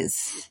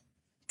ways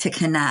to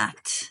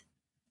connect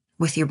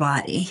with your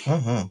body.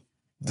 Mm-hmm.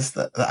 Just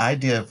the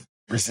idea of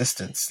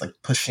resistance, like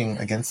pushing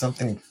against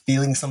something,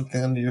 feeling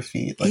something under your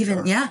feet, like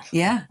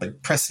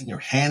like pressing your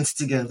hands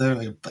together,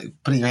 like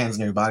putting your hands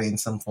in your body in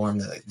some form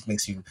that like,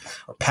 makes you,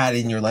 or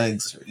patting your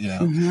legs, or,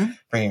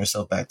 bringing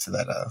yourself back to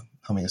that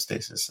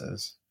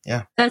homeostasis.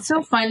 Yeah, that's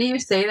so funny you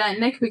say that,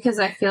 Nick, because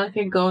I feel like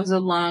it goes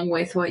along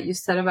with what you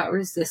said about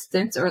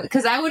resistance, or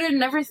because I would have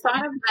never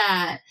thought of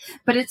that.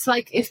 But it's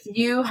like if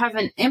you have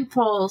an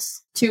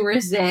impulse to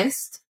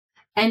resist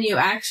and you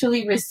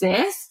actually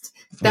resist,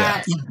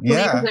 that leaves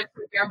it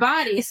from your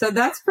body. So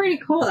that's pretty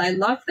cool. I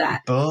love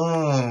that.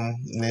 Boom.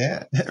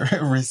 Yeah.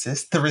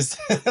 Resist.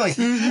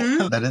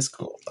 That is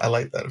cool. I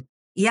like that.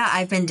 Yeah,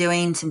 I've been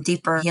doing some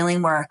deeper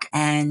healing work,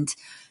 and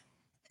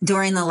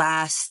during the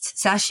last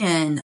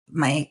session,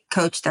 my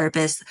coach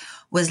therapist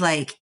was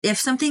like, if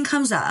something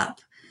comes up,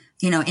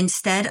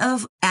 instead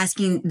of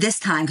asking this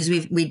time, because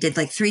we did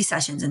like 3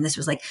 sessions and this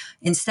was like,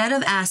 instead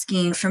of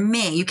asking from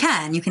me, you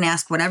can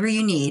ask whatever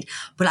you need,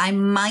 but I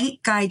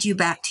might guide you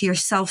back to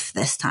yourself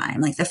this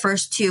time. Like the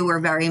first 2 were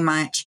very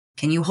much,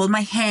 can you hold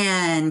my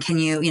hand? Can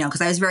you,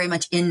 because I was very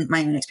much in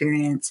my own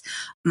experience.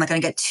 I'm not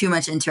going to get too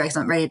much into it because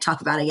I'm not ready to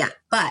talk about it yet,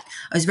 but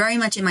I was very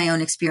much in my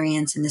own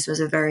experience. And this was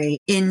a very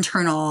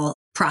internal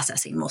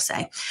processing, we'll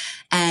say.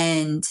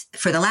 And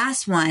for the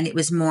last one, it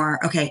was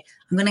more, okay,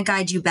 I'm going to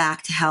guide you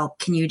back to help.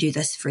 Can you do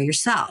this for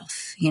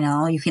yourself? You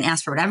can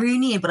ask for whatever you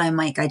need, but I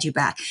might guide you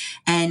back.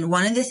 And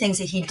one of the things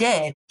that he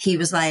did, he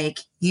was like,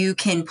 you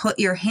can put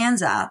your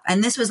hands up.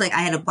 And this was like,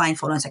 I had a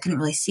blindfold on, so I couldn't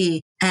really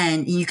see.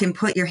 And you can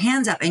put your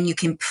hands up and you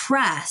can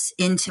press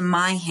into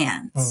my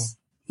hands.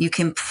 You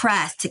can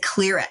press to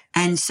clear it.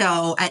 And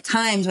so at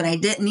times when I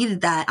needed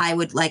that, I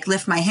would like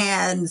lift my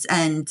hands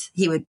and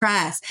he would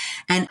press.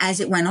 And as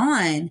it went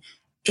on,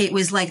 it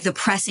was like the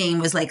pressing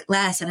was like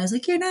less. And I was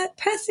like, you're not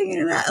pressing,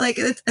 you're not like,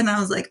 and I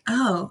was like,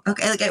 oh,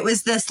 okay. Like it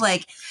was this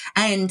like,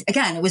 and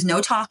again, it was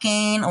no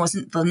talking. It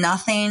wasn't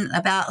nothing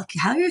about like,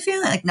 how are you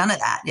feeling? Like none of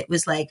that. It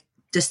was like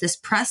just this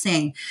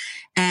pressing,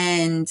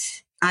 and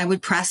I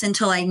would press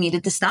until I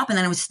needed to stop, and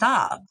then I would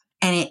stop,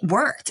 and it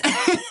worked.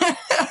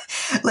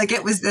 Like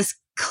it was this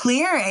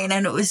clearing,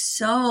 and it was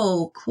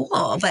so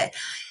cool. But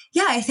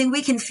yeah, I think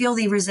we can feel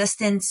the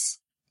resistance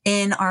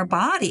in our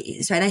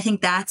bodies, right? I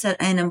think that's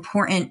an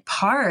important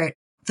part.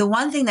 The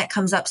one thing that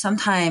comes up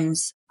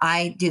sometimes,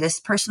 I do this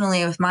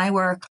personally with my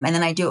work, and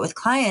then I do it with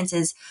clients,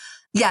 is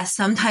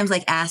sometimes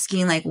like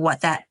asking like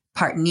what that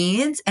part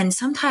needs, and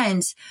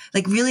sometimes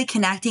like really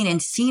connecting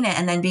and seeing it,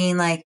 and then being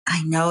like,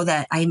 I know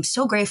that I'm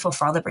so grateful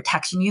for all the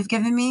protection you've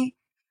given me.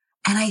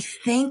 And I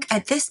think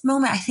at this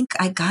moment, I think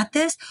I got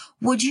this.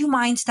 Would you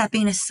mind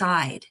stepping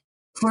aside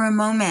for a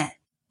moment?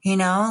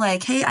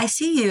 Like, hey, I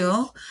see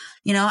you,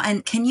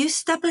 and can you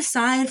step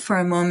aside for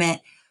a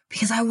moment?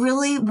 Because I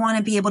really want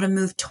to be able to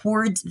move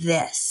towards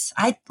this.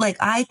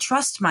 I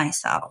trust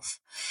myself,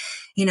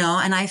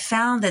 and I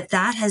found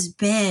that has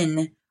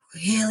been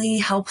really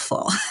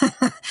helpful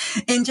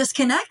in just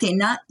connecting,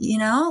 not,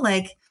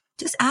 like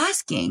just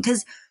asking.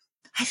 Cause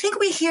I think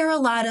we hear a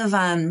lot of,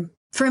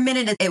 for a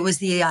minute, it was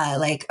the,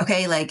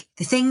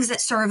 the things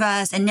that serve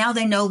us, and now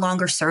they no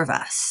longer serve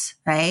us.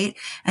 Right.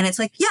 And it's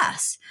like,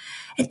 yes,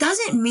 it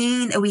doesn't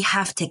mean that we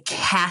have to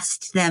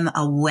cast them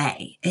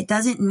away. It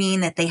doesn't mean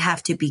that they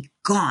have to be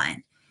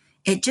gone.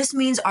 It just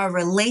means our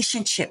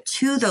relationship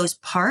to those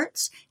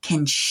parts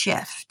can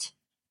shift.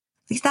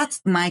 At least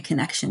that's my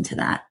connection to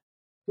that.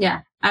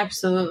 Yeah,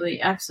 absolutely.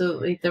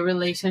 Absolutely. The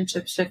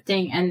relationship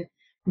shifting and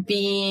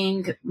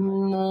being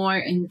more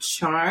in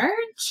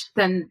charge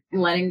than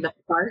letting the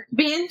part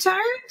be in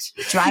charge.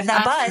 Drive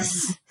that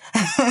bus.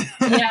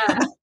 Yeah.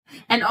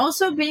 And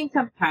also being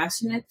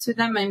compassionate to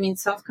them. I mean,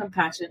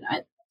 self-compassion.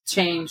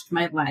 changed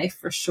my life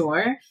for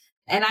sure.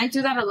 And I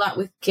do that a lot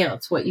with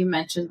guilt, what you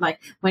mentioned, like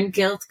when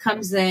guilt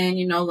comes in,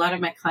 you know, a lot of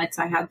my clients,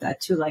 I had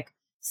that too, like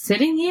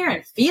sitting here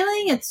and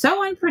feeling it's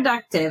so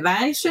unproductive.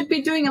 I should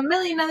be doing a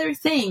million other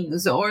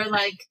things, or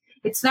like,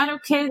 it's not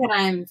okay that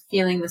I'm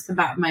feeling this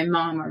about my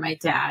mom or my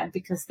dad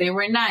because they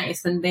were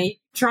nice and they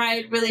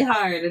tried really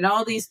hard and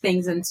all these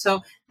things. And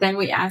so then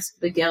we ask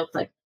the guilt,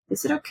 like,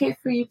 is it okay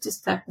for you to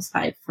step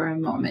aside for a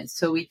moment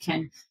so we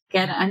can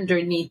get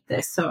underneath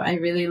this? So I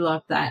really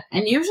love that.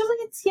 And usually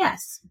it's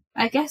yes.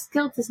 I guess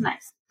guilt is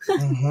nice.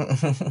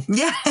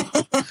 Yeah.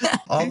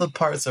 All the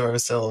parts of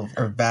ourselves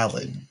are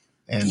valid.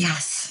 And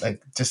yes.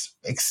 like just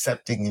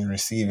accepting and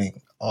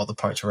receiving all the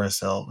parts of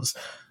ourselves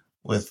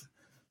with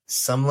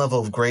some level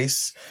of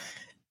grace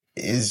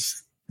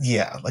is,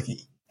 yeah, like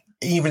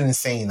even in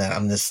saying that,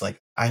 I'm just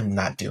like, I'm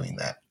not doing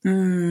that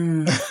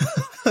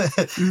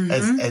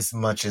as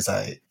much as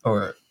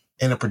or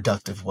in a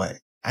productive way.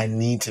 I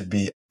need to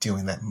be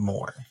doing that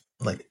more,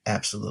 like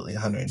absolutely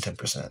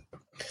 110%.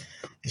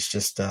 It's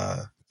just,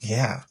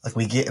 like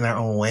we get in our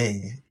own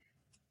way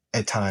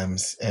at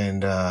times,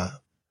 and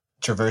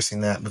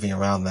traversing that, moving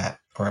around that,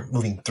 or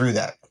moving through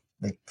that,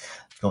 like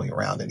going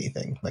around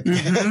anything, like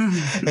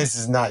this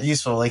is not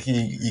useful. Like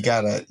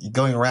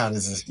going around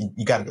is just,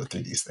 you got to go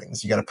through these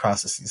things. You got to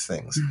process these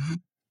things.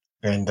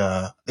 And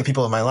the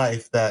people in my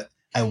life that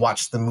I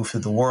watch them move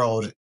through the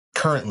world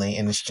currently,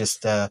 and it's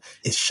just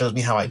it shows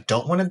me how I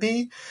don't want to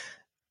be,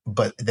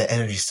 but the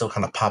energy still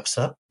kind of pops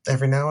up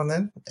every now and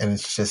then, and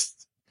it's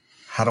just,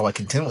 how do I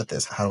contend with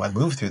this? How do I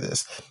move through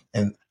this?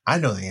 And I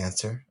know the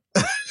answer.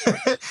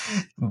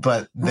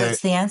 But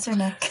what's the answer,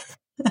 Nick?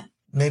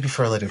 Maybe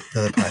for another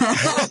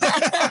podcast.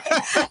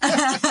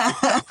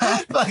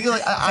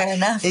 Fair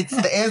enough. It's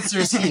the answer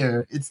is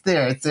here. It's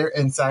there. It's there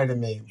inside of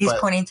me. He's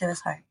pointing to his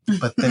heart.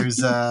 But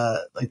there's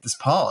like this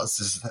pause,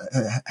 this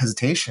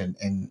hesitation,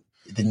 and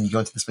then you go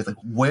into this space like,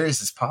 where is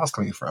this pause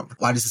coming from?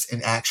 Why does this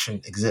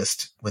inaction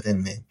exist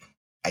within me?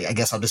 I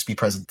guess I'll just be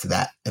present to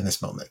that in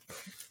this moment,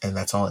 and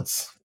that's all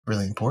that's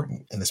really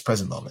important in this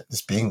present moment,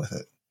 just being with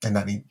it and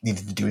not needing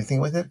to do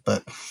anything with it,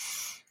 but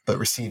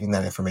receiving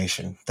that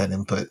information, that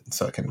input,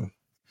 so I can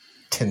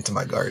tend to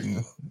my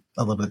garden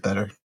a little bit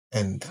better.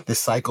 And this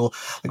cycle,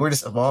 like we're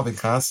just evolving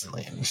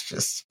constantly. And it's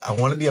just, I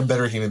want to be a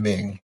better human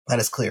being. That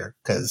is clear,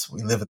 because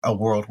we live in a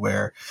world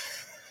where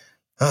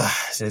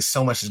there's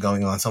so much is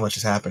going on, so much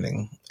is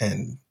happening,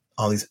 and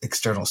all these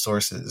external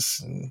sources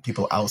and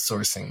people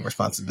outsourcing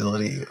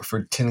responsibility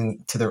for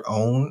tending to their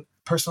own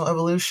personal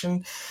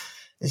evolution.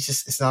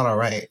 It's not all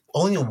right.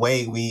 Only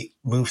way we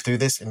move through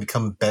this and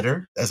become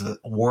better as a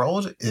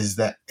world is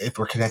that if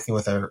we're connecting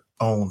with our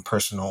own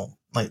personal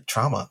like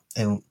trauma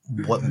and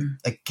what,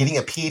 like getting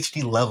a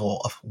PhD level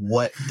of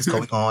what is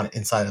going on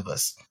inside of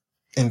us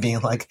and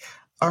being like,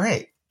 all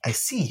right, I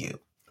see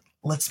you.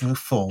 Let's move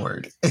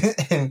forward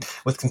and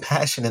with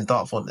compassion and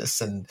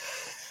thoughtfulness. And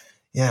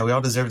yeah, we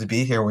all deserve to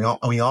be here. We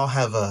all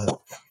have I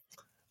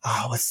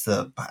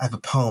have a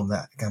poem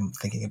that I'm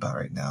thinking about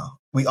right now.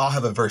 We all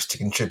have a verse to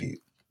contribute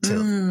to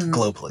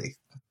globally,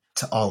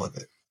 to all of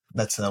it.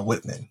 That's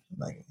Whitman.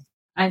 Like,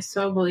 I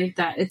so believe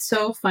that. It's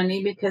so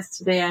funny because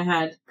today I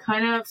had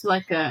kind of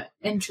like a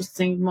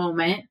interesting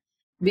moment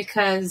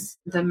because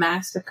the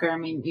massacre, I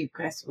mean, you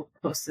guys will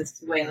post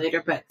this way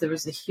later, but there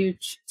was a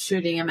huge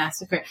shooting, a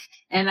massacre.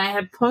 And I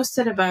had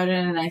posted about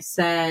it and I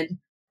said,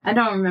 I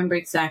don't remember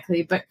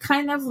exactly, but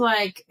kind of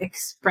like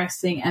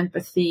expressing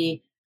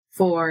empathy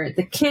for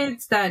the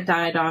kids that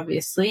died,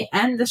 obviously,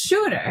 and the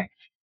shooter.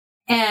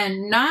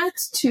 And not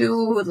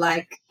to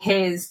like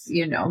his,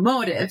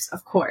 motives,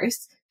 of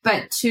course,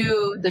 but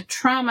to the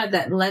trauma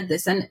that led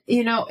this. And,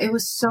 it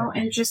was so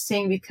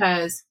interesting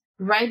because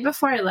right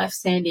before I left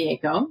San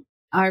Diego,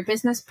 our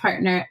business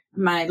partner,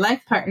 my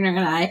life partner, and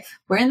I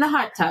were in the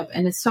hot tub.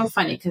 And it's so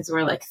funny because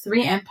we're like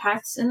 3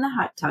 empaths in the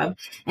hot tub,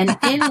 and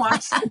in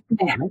walks this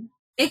man.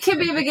 It could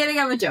be the beginning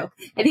of a joke.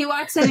 And he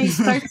walks in and he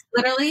starts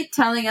literally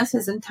telling us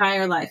his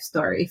entire life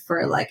story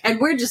and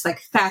we're just like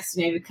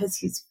fascinated because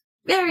he's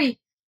very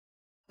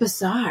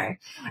bizarre.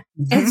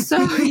 And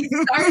so he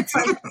starts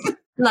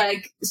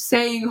like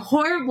saying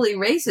horribly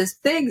racist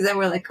things and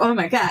we're like, oh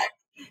my God.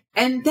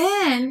 And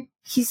then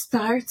he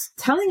starts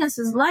telling us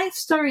his life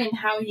story and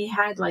how he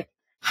had like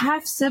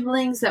half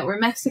siblings that were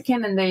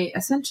Mexican and they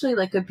essentially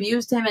like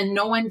abused him and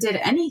no one did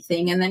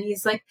anything. And then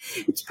he's like,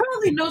 it's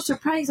probably no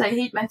surprise I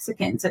hate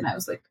Mexicans. And I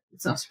was like,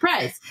 it's no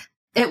surprise.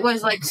 It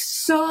was like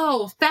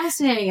so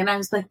fascinating. And I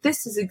was like,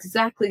 this is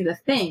exactly the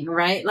thing,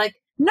 right?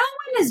 Like no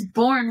one is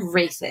born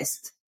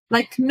racist.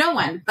 Like no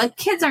one, like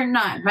kids are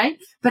not, right?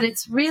 But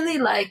it's really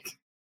like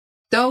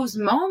those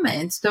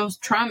moments, those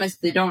traumas,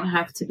 they don't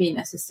have to be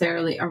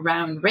necessarily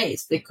around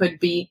race. They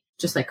could be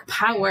just like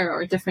power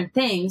or different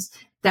things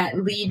that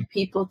lead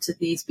people to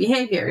these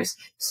behaviors.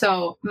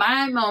 So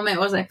my moment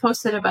was I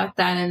posted about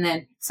that and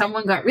then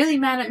someone got really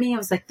mad at me. I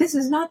was like, this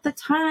is not the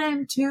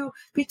time to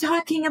be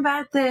talking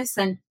about this,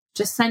 and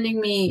just sending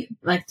me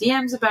like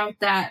DMs about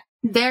that.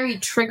 very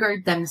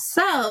triggered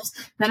themselves,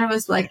 then I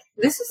was like,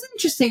 this is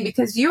interesting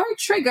because you're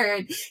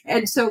triggered.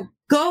 And so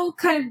go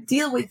kind of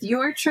deal with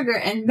your trigger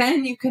and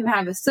then you can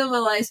have a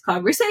civilized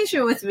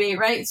conversation with me,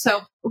 right?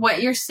 So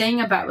what you're saying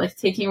about like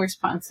taking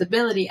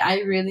responsibility, I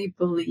really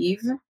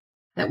believe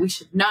that we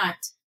should not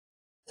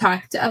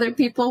talk to other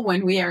people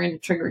when we are in a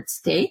triggered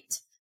state.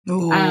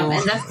 And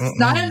that's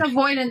not an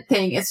avoidant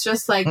thing. It's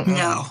just like,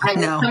 I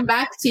will come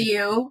back to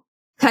you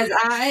because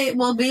I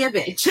will be a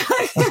bitch.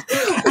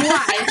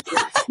 Why?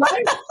 Why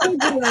do you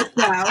do this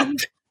now?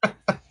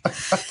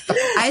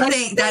 I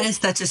think that is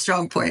such a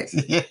strong point.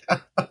 Yeah.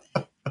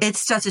 It's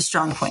such a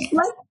strong point.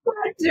 Let's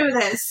not do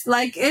this.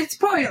 Like, it's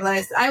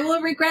pointless. I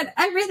will regret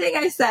everything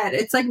I said.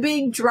 It's like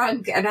being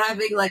drunk and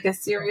having like a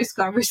serious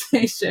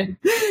conversation.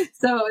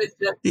 So it's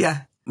just...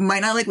 Yeah.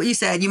 Might not like what you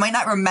said. You might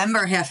not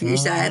remember half of you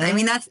said. I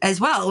mean, that's as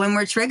well. When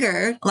we're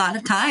triggered, a lot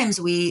of times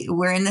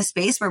we're in this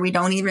space where we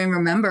don't even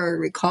remember or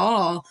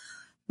recall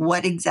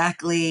what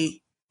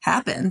exactly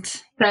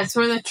happened. That's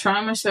where the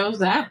trauma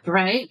shows up,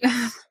 right?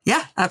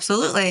 Yeah,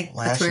 absolutely.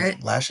 That's where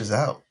it lashes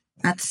out.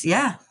 That's,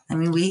 yeah. I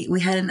mean,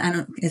 we had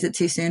is it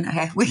too soon?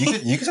 Okay.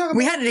 You can talk about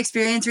we had an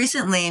experience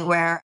recently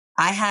where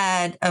I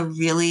had a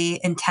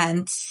really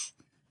intense,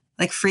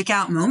 like, freak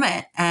out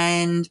moment,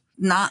 and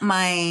not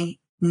my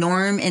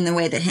norm in the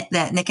way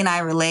that Nick and I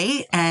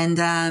relate.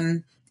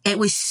 And it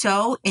was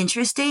so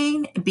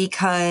interesting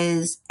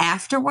because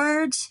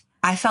afterwards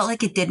I felt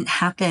like it didn't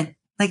happen.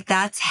 Like,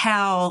 that's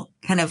how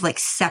kind of like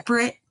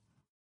separate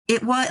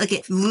it was. Like,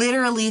 it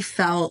literally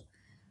felt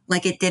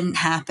like it didn't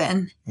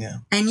happen. Yeah.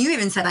 And you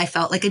even said I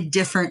felt like a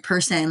different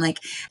person. Like,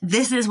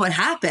 this is what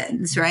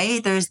happens,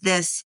 right? There's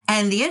this.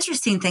 And the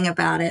interesting thing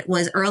about it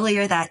was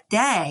earlier that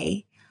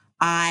day,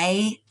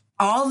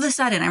 all of a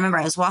sudden, I remember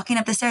I was walking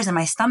up the stairs and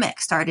my stomach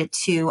started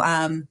to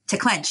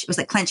clench. It was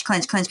like clench.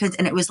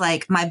 And it was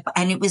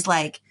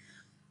like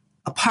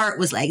a part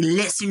was like,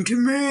 listen to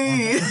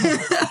me.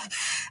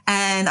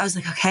 And I was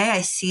like, okay, I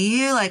see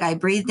you. Like, I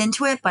breathed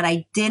into it, but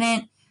I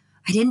didn't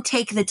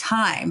take the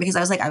time because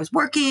I was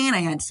working. I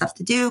had stuff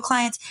to do,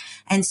 clients.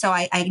 And so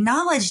I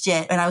acknowledged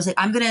it. And I was like,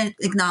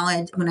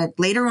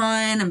 later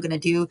on, I'm going to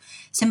do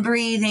some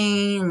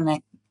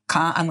breathing.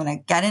 I'm going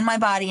to get in my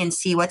body and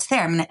see what's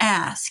there. I'm going to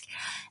ask.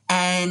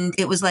 And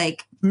it was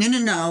like,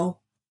 no,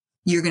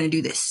 you're going to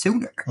do this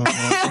sooner.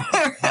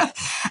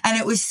 And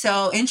it was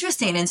so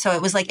interesting. And so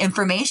it was like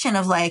information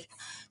of like,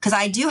 because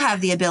I do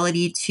have the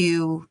ability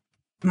to,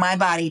 my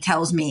body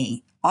tells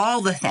me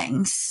all the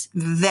things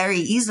very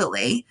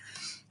easily.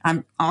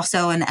 I'm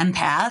also an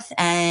empath.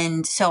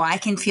 And so I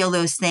can feel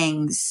those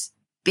things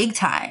big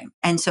time.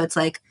 And so it's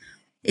like,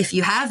 if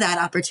you have that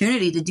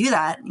opportunity to do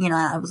that,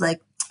 I was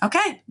like,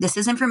 okay, this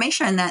is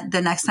information that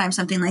the next time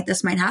something like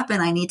this might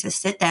happen, I need to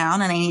sit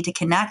down and I need to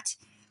connect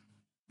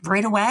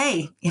right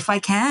away if I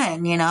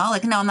can,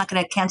 like, no, I'm not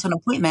going to cancel an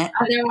appointment.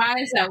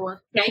 Otherwise, I will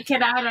take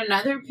it out on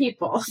other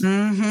people.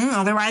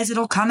 Otherwise,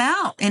 it'll come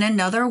out in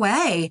another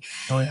way.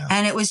 Oh, yeah.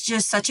 And it was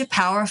just such a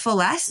powerful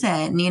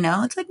lesson,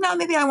 It's like, no,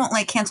 maybe I won't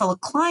like cancel a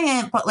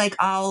client, but like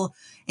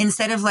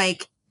instead of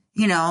like,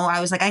 I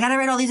was like, I got to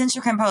write all these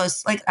Instagram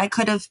posts. Like, I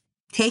could have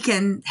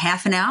taken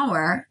half an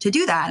hour to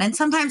do that. And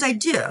sometimes I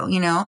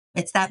do,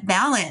 it's that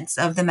balance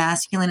of the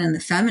masculine and the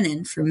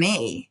feminine for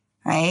me.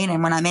 Right.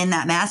 And when I'm in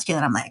that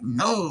masculine, I'm like,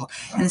 no.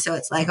 And so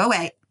it's like, oh,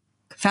 wait,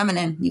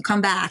 feminine, you come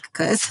back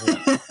because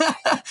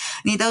I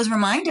need those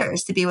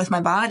reminders to be with my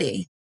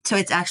body. So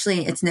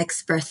it's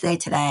Nick's birthday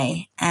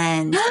today.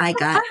 And I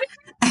got,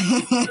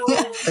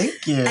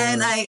 thank you.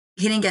 And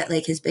he didn't get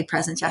like his big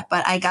present yet,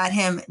 but I got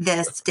him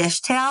this dish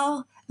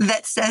towel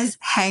that says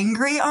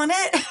hangry on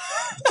it.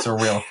 It's a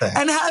real thing.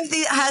 And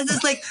has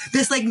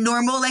this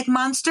normal like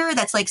monster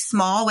that's like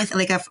small with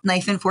like a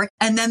knife and fork.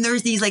 And then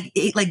there's these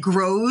it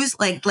grows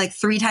like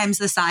 3 times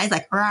the size,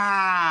 like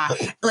rah,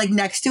 like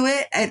next to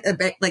it. And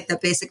like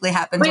that basically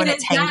happens when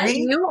it's hangry. That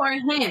you or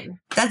him?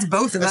 That's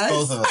both of us.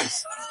 Both of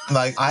us.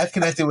 Like, I've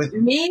connected with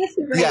me.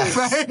 Yeah.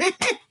 Right?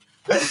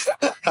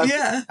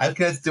 Yeah. I've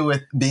connected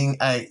with being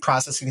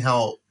processing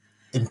how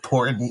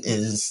important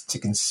is to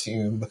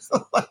consume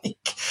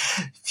like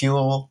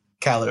fuel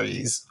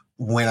calories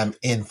when I'm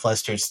in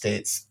flustered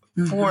states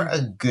for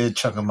a good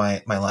chunk of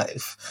my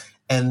life.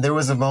 And there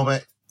was a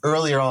moment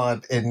earlier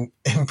on in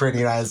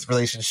Brittany and I's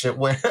relationship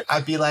where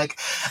I'd be like,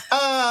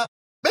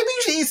 maybe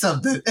you should eat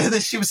something. And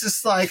then she was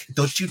just like,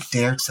 don't you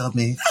dare tell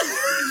me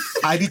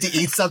I need to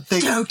eat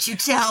something. Don't you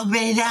tell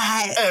me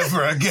that.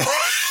 Ever again.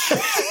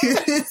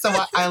 So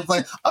I was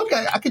like,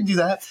 okay, I can do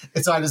that.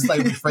 And so I just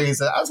like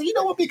rephrased it. I was like, you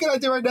know what would be a good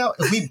idea right now?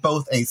 If we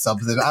both ate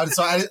something.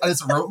 So I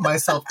just wrote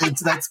myself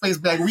into that space.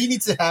 Be like, we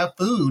need to have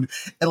food.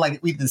 And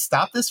like, we need to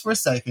stop this for a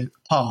second,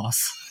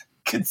 pause,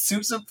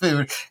 consume some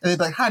food. And then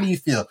be like, how do you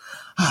feel?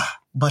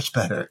 Much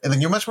better. And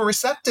then you're much more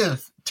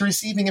receptive to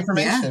receiving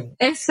information.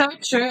 Yeah. It's so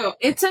true.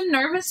 It's a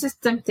nervous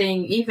system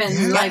thing,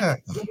 even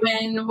like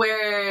when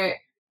we're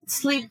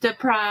sleep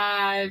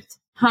deprived,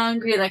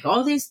 hungry, like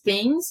all these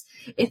things,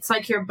 it's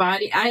like your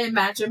body, I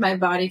imagine my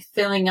body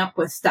filling up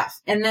with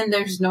stuff. And then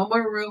there's no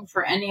more room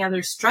for any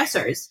other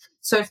stressors.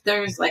 So if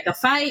there's like a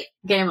fight,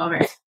 game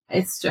over.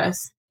 It's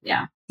just,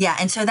 yeah. Yeah.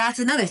 And so that's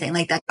another thing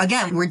like that.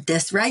 Again, we're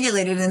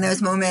dysregulated in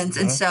those moments.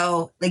 And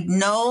so like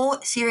no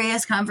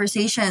serious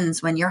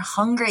conversations when you're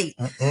hungry.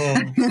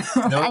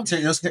 No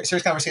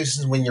serious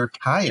conversations when you're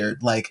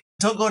tired. Like,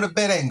 don't go to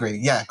bed angry.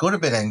 Yeah, go to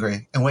bed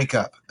angry and wake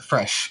up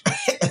fresh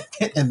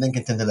and then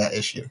continue that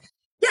issue.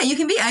 Yeah, you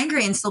can be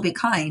angry and still be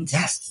kind.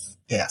 Yes.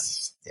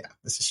 Yes. Yeah,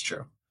 this is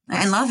true.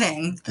 And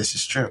loving. This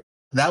is true.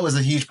 That was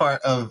a huge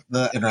part of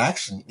the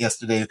interaction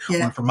yesterday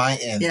from my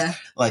end. Yeah.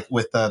 Like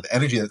with the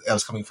energy that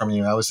was coming from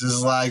you. I was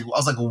like,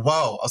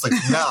 whoa. I was like,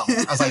 no.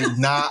 I was like,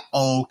 not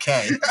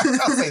okay. I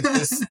was like,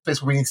 this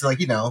space where we need to like,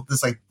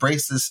 just like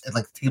brace this and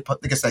like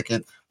take a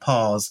second,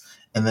 pause,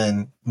 and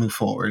then move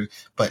forward.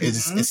 But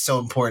it's so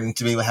important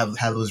to be able to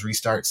have those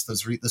restarts,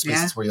 those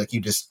spaces where like you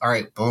just, all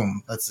right,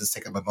 boom, let's just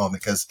take up a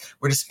moment because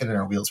we're just spinning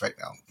our wheels right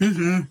now.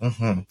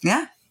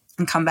 Yeah.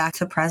 And come back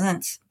to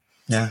presence.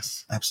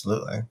 Yes,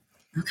 absolutely.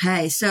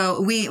 Okay, so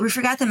we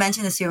forgot to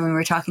mention this here when we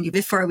were talking to you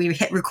before we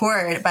hit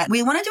record, but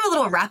we want to do a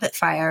little rapid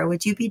fire.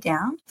 Would you be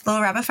down? A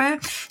little rapid fire?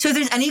 So if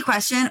there's any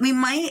question, we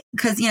might,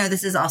 because,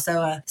 this is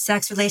also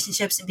sex,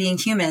 relationships, and being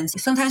humans.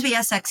 Sometimes we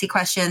ask sexy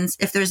questions.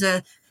 If there's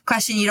a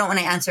question you don't want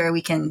to answer,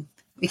 we can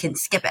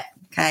skip it,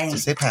 okay?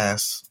 Just say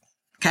pass.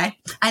 Okay,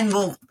 and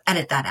we'll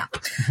edit that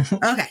out.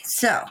 Okay,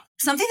 so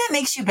something that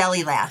makes you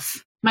belly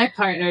laugh. My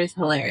partner is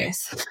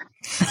hilarious.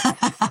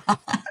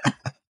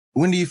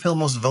 When do you feel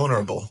most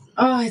vulnerable?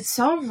 Oh, it's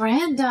so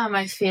random,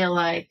 I feel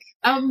like.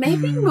 Oh,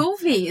 maybe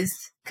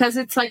movies. Because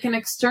it's like an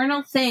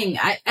external thing.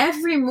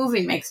 Every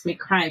movie makes me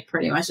cry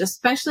pretty much,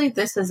 especially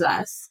This Is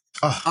Us.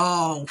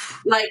 Oh.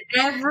 Like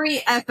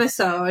every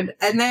episode.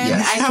 And then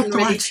I can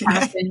really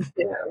tap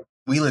into.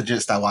 We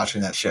legit stopped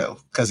watching that show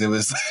because it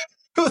was...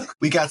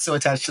 We got so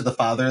attached to the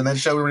father in that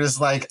show. We were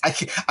just like,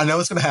 I know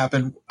what's going to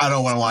happen. I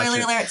don't want to watch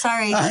it. Spoiler alert,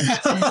 sorry.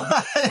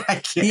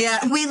 I can't.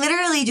 Yeah, we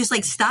literally just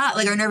like stopped.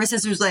 Like our nervous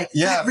system was like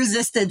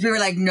resisted. We were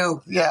like,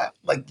 no. Yeah,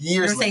 like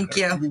years later.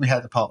 Thank you. We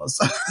had to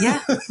pause.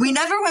 Yeah, we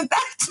never went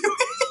back to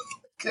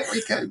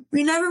it.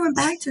 We never went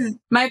back to it.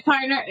 My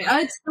partner,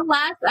 it's the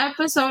last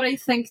episode, I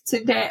think,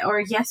 today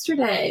or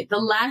yesterday. The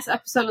last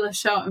episode of the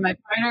show. And my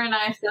partner and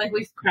I feel like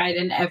we've cried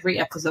in every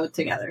episode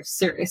together.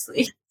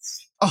 Seriously.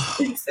 Oh,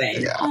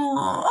 insane. Yeah.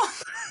 Oh.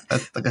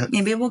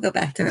 Maybe we'll go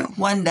back to it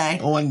one day.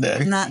 One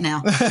day. Not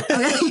now.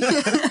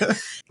 Okay.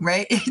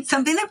 Right? It's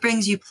something that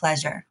brings you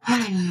pleasure.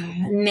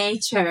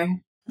 Nature.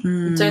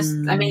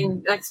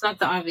 That's not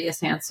the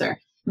obvious answer.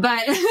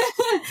 But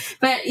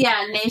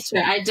yeah,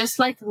 nature. I just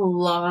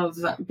love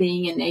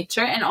being in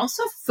nature and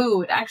also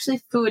food.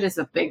 Actually, food is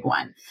a big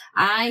one.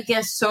 I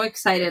get so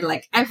excited.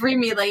 Like every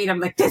meal I eat,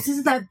 I'm like, this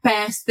is the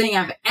best thing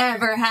I've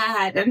ever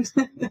had. And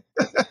wait,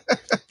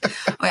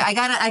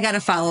 I gotta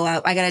follow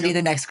up. I gotta do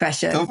the next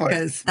question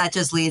because that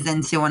just leads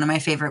into one of my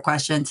favorite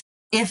questions.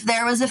 If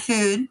there was a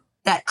food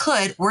that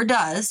could or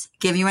does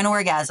give you an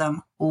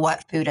orgasm,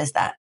 what food is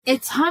that?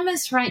 It's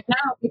hummus right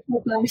now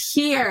because I'm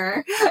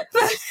here.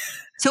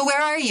 So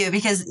where are you?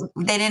 Because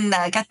they didn't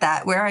get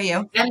that. Where are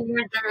you? I'm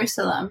in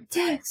Jerusalem.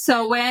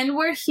 So when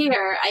we're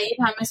here, I eat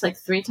hummus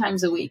 3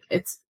 times a week.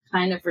 It's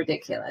kind of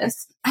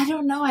ridiculous. I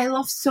don't know. I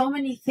love so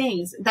many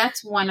things.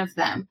 That's one of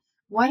them.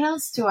 What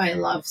else do I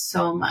love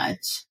so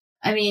much?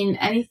 I mean,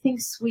 anything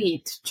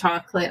sweet,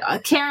 chocolate,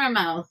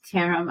 caramel.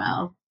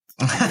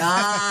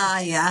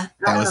 Yeah.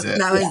 That was it.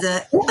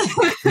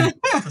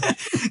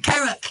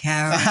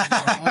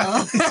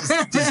 Caramel.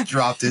 just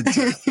dropped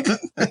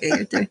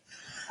it.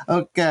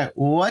 Okay.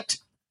 What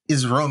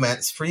is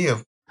romance for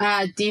you?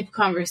 Deep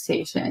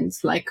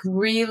conversations,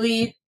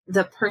 really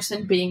the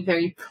person being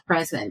very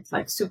present,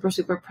 super,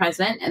 super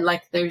present. And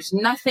there's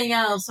nothing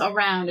else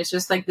around. It's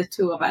just the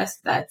two of us.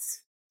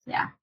 That's,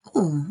 yeah.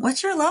 Ooh,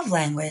 what's your love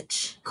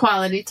language?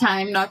 Quality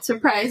time, not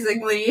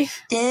surprisingly.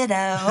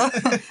 Ditto.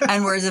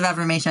 And words of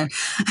affirmation.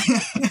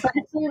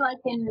 Especially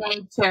in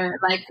nature,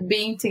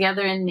 being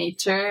together in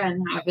nature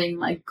and having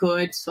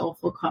good,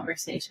 soulful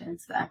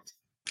conversations.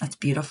 That's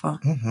beautiful.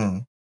 Mm-hmm.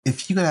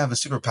 If you could have a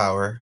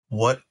superpower,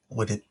 what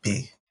would it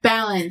be?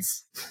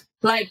 Balance.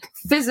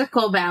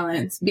 Physical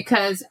balance.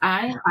 Because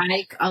I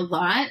hike a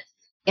lot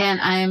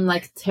and I'm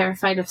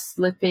terrified of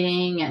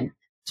slipping and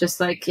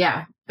just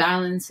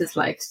balance is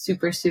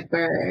super,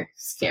 super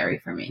scary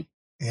for me.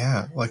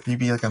 Yeah. You'd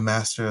be a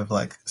master of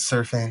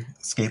surfing,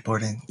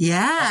 skateboarding.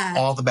 Yeah.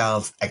 All the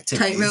balance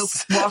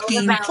activities. Tightrope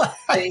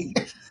walking.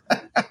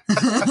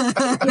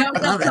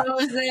 Yoga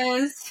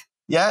poses.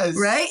 Yes.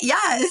 Right?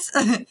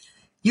 Yes.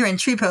 You're in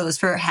tree pose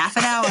for half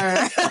an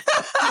hour.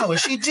 How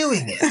is she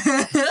doing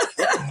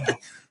it?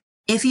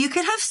 If you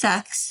could have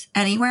sex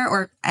anywhere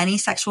or any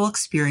sexual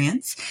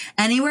experience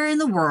anywhere in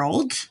the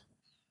world,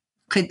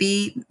 could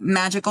be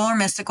magical or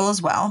mystical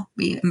as well.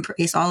 We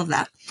embrace all of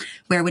that.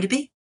 Where would it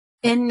be?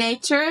 In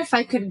nature, if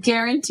I could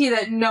guarantee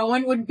that no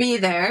one would be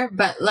there,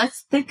 but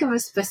let's think of a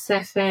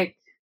specific.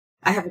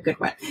 I have a good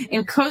one.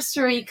 In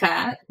Costa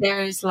Rica,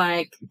 there's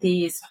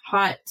these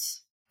hot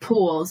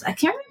pools. I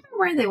can't remember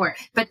where they were,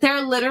 but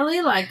they're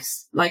literally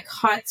like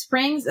hot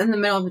springs in the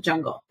middle of the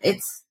jungle.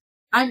 It's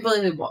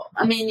unbelievable.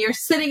 I mean, you're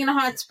sitting in a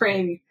hot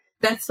spring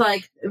that's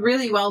like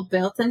really well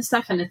built and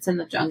stuff, and it's in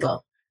the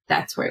jungle,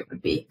 that's where it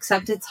would be.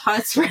 Except it's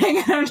hot spring.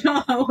 I don't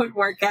know how it would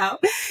work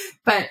out,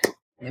 but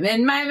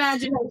in my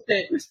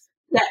imagination,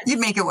 yes. You'd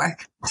make it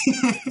work.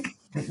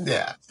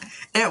 Yeah.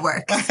 It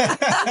works.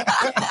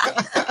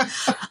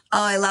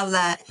 Oh, I love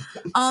that.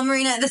 Oh,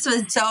 Marina, this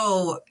was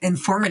so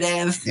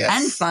informative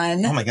and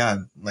fun. Oh my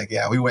God. Like,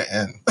 yeah, we went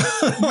in.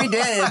 We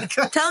did.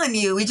 I'm telling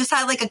you, we just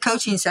had like a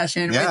coaching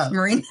session with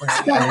Marina.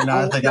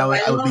 I think I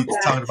would be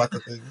talking about the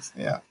things.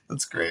 Yeah,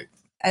 that's great.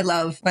 I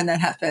love when that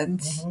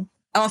happens. Mm-hmm.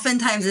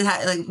 Oftentimes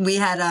like we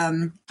had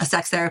a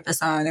sex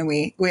therapist on, and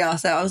we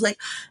also, I was like,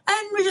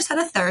 and we just had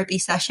a therapy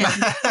session.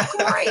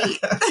 Great.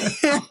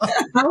 I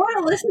want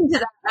to listen to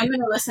that. I'm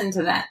going to listen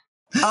to that.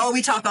 Oh,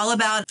 we talk all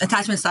about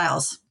attachment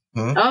styles.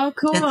 Mm-hmm. Oh,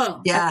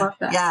 cool. Yeah. I love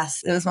that.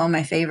 Yes. It was one of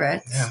my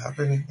favorites.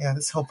 Yeah,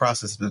 this whole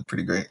process has been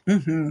pretty great.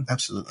 Mm-hmm.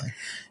 Absolutely.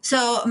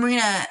 So,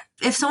 Marina,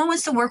 if someone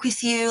wants to work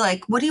with you,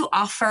 like, what do you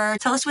offer?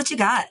 Tell us what you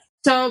got.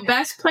 So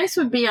best place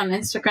would be on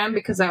Instagram,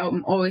 because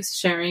I'm always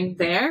sharing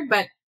there.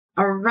 But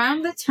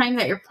around the time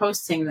that you're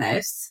posting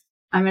this,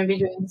 I'm going to be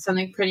doing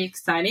something pretty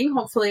exciting.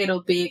 Hopefully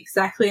it'll be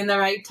exactly in the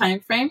right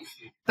time frame.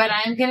 But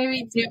I'm going to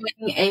be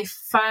doing a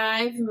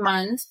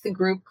 5-month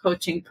group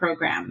coaching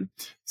program.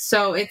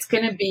 So it's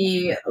going to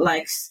be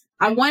like,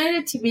 I wanted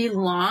it to be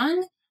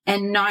long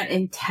and not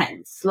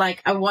intense.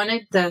 Like, I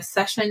wanted the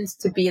sessions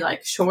to be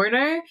like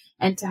shorter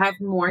and to have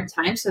more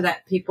time so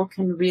that people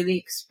can really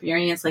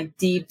experience like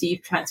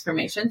deep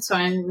transformation. So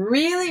I'm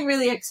really,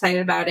 really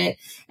excited about it.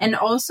 And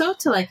also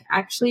to like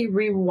actually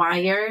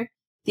rewire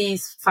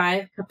these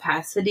 5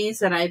 capacities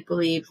that I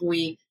believe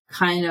we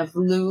kind of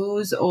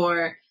lose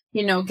or,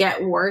 you know,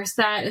 get worse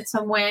at in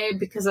some way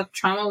because of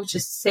trauma, which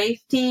is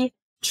safety,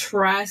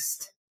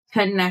 trust,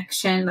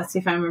 connection. Let's see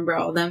if I remember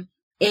all of them.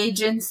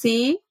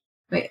 Agency.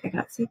 Wait, I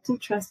got safety,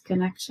 trust,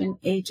 connection,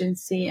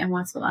 agency, and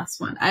what's the last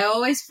one? I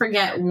always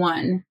forget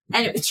one.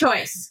 And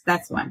choice.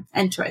 That's one.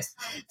 And choice.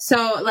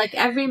 So like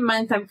every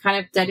month I'm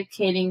kind of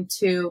dedicating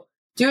to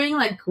doing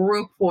like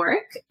group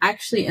work,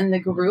 actually in the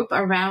group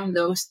around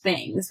those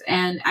things,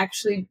 and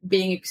actually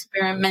being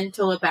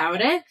experimental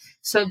about it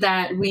so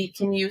that we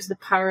can use the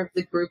power of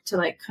the group to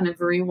like kind of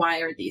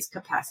rewire these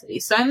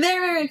capacities. So I'm very,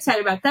 very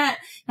excited about that.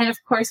 And of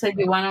course I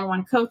do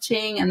one-on-one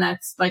coaching, and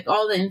that's like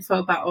all the info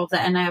about all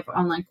that. And I have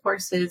online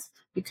courses.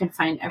 You can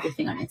find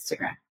everything on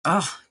Instagram.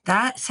 Oh,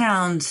 that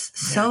sounds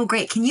so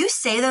great. Can you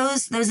say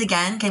those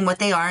again? What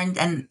they are?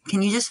 And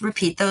can you just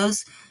repeat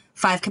those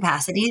 5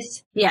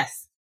 capacities?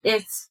 Yes.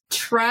 It's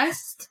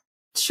trust,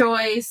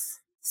 choice,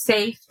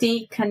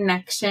 safety,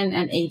 connection,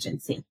 and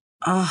agency.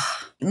 Oh,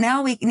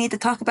 now we need to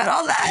talk about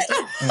all that.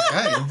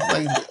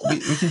 Okay.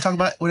 Like, we can talk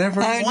about whatever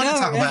we want to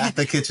talk about at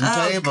the kitchen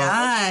table. Oh,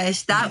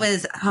 gosh. That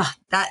was,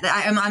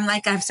 I'm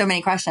like, I have so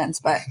many questions,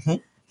 but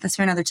that's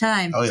for another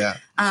time. Oh, yeah.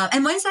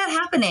 And when's that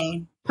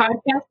happening?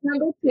 Podcast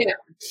number 2.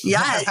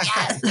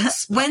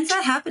 Yes. When's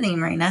that happening,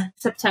 Marina?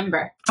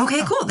 September.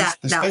 Okay, cool. That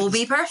space. will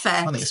be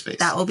perfect. Plenty of space.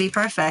 That will be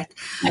perfect.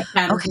 My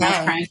cat is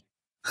not crying.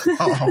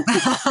 Oh.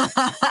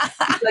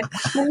 Like,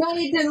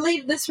 Mommy didn't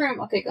leave this room.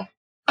 Okay, go.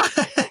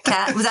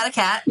 Cat? Was that a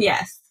cat?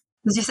 Yes.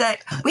 Did you say?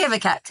 We have a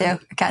cat too. Our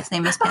cat's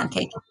name is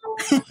Pancake.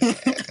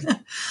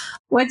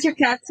 What's your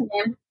cat's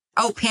name?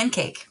 Oh,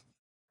 Pancake.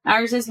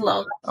 Ours is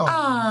Lola. Oh,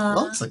 Aw.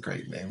 Lola's a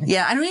great name.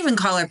 Yeah, I don't even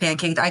call her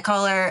Pancake. I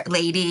call her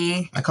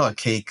Lady. I call her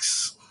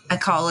Cakes. I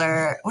call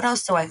her, what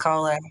else do I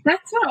call her?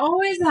 That's what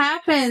always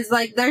happens.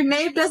 Like, their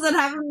name doesn't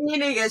have a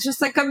meaning. It's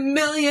just like a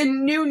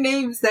million new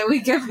names that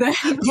we give them.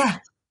 Yeah.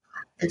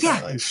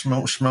 Yeah. Like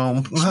Schmo.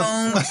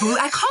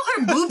 I call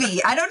her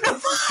Booby. I don't know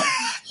why.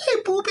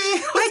 Hey, Booby.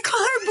 I call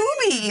her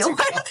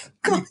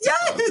Booby.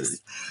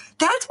 Yes.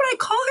 That's what I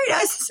call her.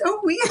 That's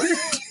so weird.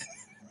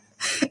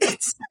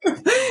 It's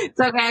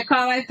okay. I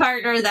call my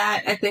partner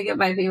that. I think it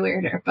might be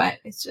weirder, but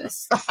it's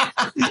just.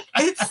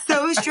 It's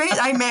so strange.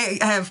 I may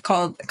have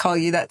call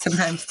you that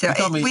sometimes too.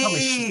 Call me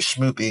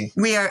Schmoopy.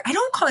 We are. I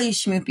don't call you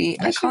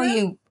Schmoopy. I call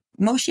you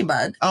Moshi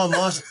Bud. Oh,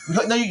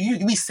 no,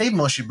 we say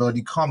Moshi Bud.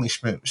 You call me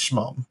Schmom.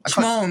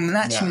 Schmom,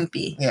 not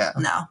Schmoopy. Yeah.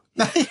 No.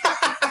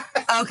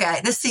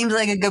 Okay, this seems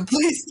like a good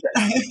place.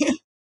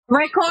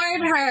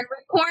 Record her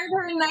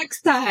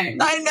next time.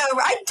 I know.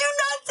 I do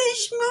not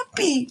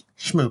say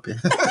Schmoopy.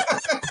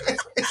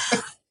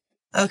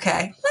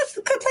 Okay, that's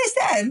a good place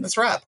to end. Let's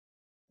wrap.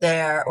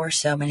 There were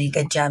so many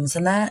good gems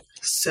in that.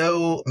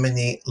 So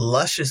many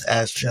luscious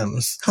ass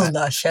gems.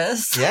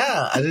 Luscious.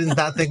 Yeah, I did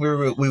not think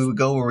we would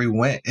go where we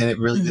went, and it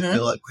really did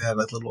feel like we had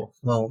like little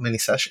mini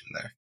session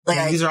there.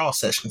 Like these are all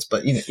sessions,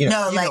 but you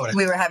know,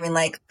 we were having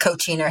like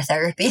coaching or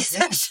therapy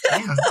sessions.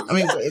 Yeah. I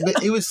mean,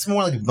 it was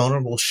more like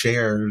vulnerable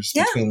shares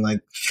between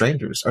like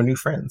strangers or new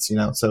friends, you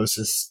know. So it's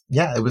just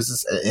it was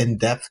just an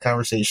in-depth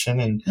conversation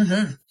and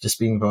just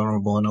being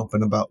vulnerable and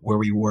open about where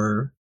we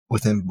were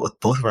within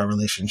both of our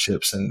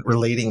relationships and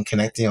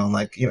connecting on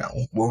like, you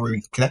know, where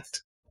we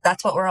connect.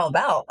 that's what we're all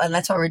about. And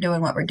that's why we're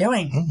doing what we're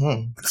doing.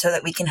 Mm-hmm. So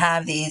that we can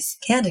have these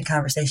candid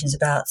conversations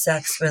about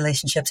sex,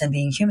 relationships, and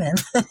being human.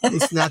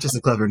 It's not just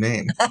a clever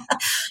name.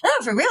 No,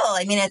 for real.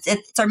 I mean,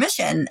 it's our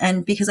mission.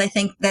 And because I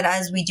think that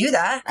as we do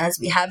that, as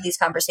we have these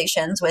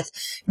conversations with,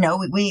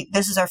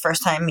 this is our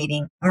first time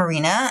meeting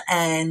Marina,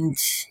 and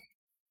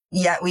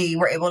yet we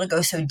were able to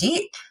go so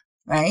deep.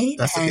 Right.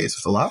 That's the case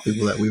with a lot of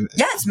people that we've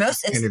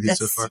interviewed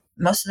so far.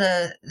 Most of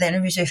the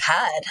interviews we've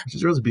had, which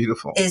is really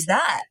beautiful, is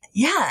that.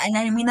 Yeah. And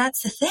I mean,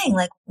 that's the thing.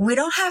 Like, we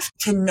don't have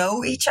to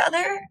know each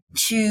other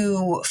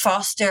to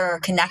foster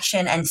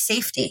connection and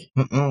safety.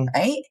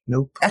 Right?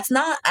 Nope. That's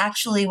not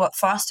actually what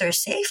fosters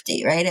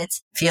safety, right?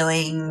 It's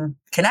feeling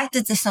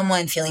connected to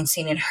someone, feeling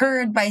seen and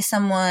heard by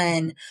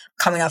someone,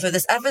 coming off of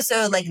this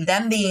episode, like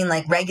them being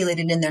like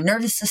regulated in their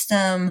nervous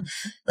system.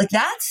 Like,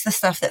 that's the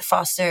stuff that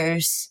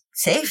fosters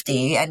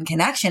safety and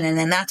connection. And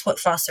then that's what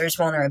fosters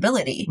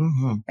vulnerability,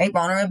 right?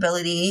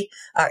 Vulnerability,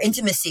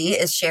 intimacy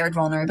is shared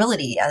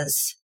vulnerability,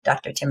 as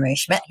Dr. Tim Ray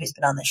Schmidt, who's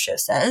been on this show,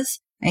 says,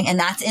 right? And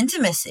that's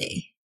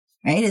intimacy,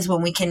 right? Is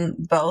when we can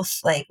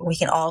both, like, we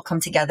can all come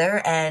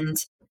together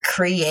and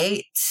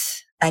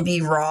create and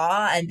be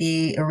raw and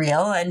be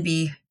real and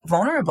be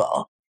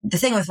vulnerable. The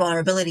thing with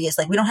vulnerability is,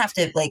 like, we don't have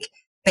to, like,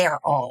 bear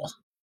all.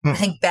 I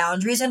think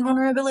boundaries and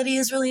vulnerability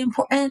is really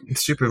important.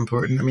 It's super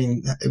important. I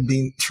mean,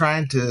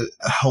 trying to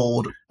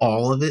hold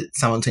all of it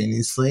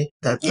simultaneously,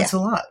 that's a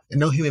lot.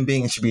 And no human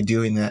being should be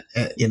doing that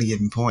at any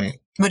given point.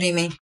 What do you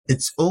mean?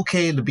 It's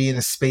okay to be in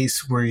a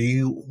space where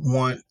you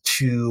want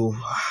to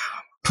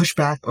push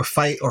back or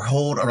fight or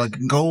hold or like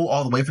go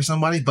all the way for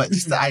somebody, but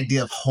just the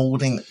idea of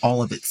holding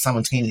all of it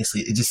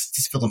simultaneously, it just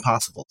feels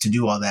impossible to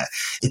do all that.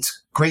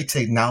 It's great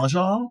to acknowledge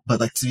all, but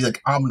like to be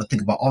like, I'm going to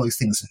think about all these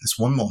things in this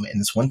one moment, in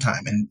this one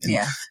time, and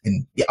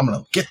I'm going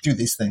to get through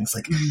these things.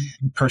 Like,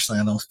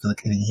 personally, I don't feel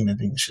like any human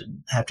being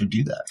should have to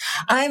do that.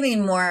 I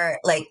mean, more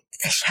like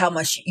how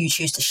much you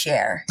choose to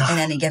share in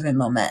any given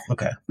moment.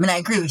 Okay. I mean, I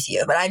agree with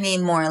you, but I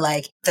mean more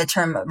like the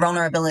term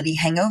vulnerability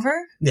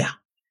hangover. Yeah.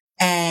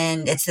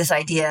 And it's this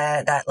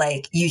idea that,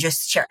 like, you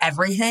just share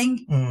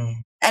everything.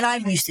 And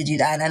I've used to do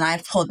that, and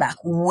I've pulled back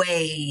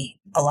way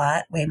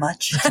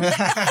much.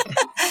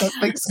 That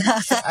makes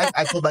sense.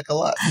 I pulled back a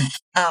lot.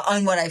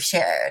 On what I've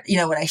shared,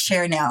 what I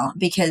share now,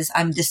 because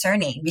I'm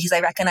discerning, because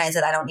I recognize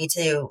that I don't need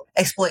to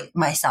exploit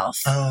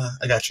myself. I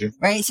got you.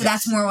 Right? So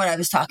that's more what I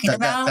was talking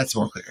about. That's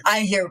more clear.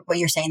 I hear what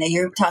you're saying, that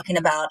you're talking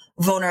about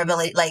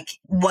vulnerability, like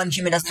one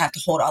human doesn't have to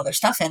hold all their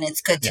stuff in.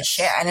 It's good to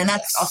share. And then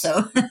that's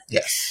also,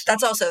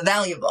 that's also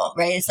valuable,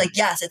 right? It's like,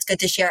 yes, it's good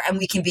to share. And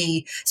we can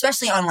be,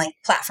 especially on like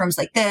platforms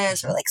like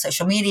this or like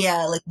social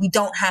media, like we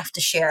don't have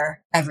to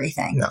share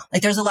everything. No.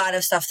 Like there's a lot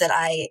of stuff that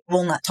I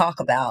will not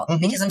talk about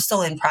because I'm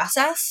still in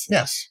process.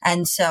 Yes.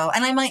 And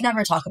I might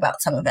never talk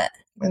about some of it.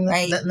 And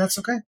right. That's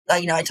okay.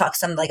 I talk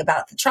some like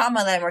about the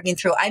trauma that I'm working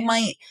through. I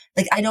might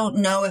I don't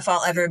know if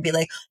I'll ever be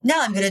like, no,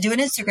 I'm going to do an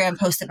Instagram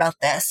post about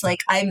this.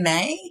 Like I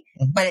may,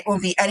 but it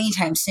won't be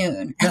anytime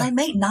soon. And I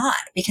may not,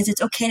 because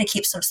it's okay to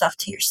keep some stuff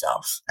to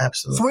yourself.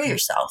 Absolutely. For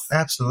yourself.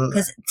 Absolutely.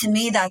 Because to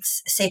me,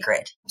 that's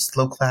sacred.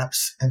 Slow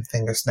claps and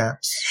finger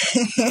snaps.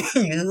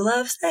 You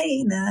love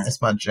saying that.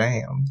 That's my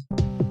jam.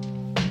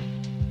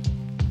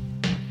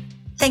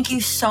 Thank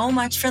you so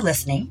much for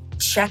listening.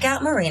 Check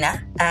out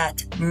Marina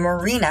at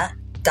marina.y.t.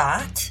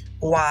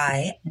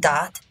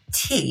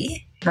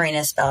 Marina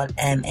is spelled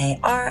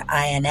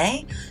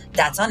Marina.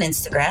 That's on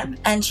Instagram.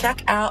 And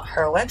check out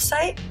her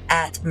website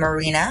at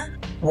marinayt.com.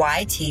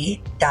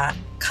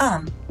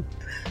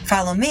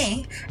 Follow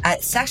me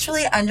at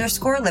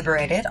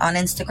sexually_liberated on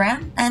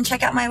Instagram, and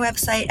check out my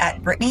website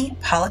at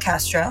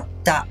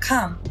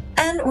brittanypolicastro.com.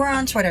 And we're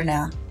on Twitter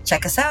now.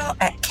 Check us out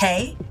at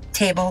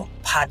K-Table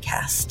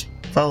Podcast.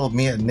 Follow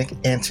me at Nick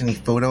Antony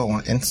Photo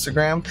on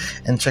Instagram,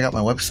 and check out my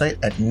website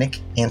at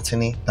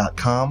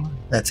nickantony.com.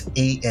 That's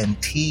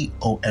Antony.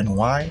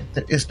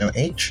 There is no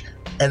H.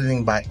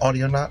 Editing by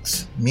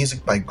Audionauts.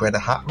 Music by Greta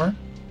Hotmer.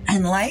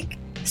 And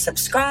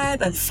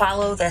subscribe, and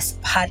follow this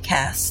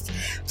podcast.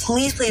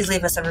 Please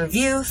leave us a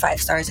review,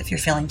 5 stars if you're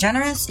feeling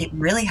generous. It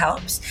really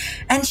helps.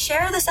 And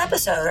share this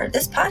episode or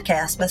this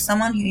podcast with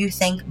someone who you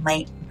think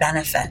might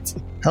benefit.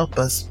 Help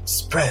us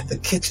spread the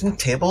kitchen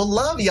table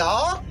love,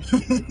 y'all.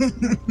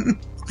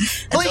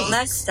 Until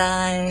next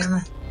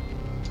time.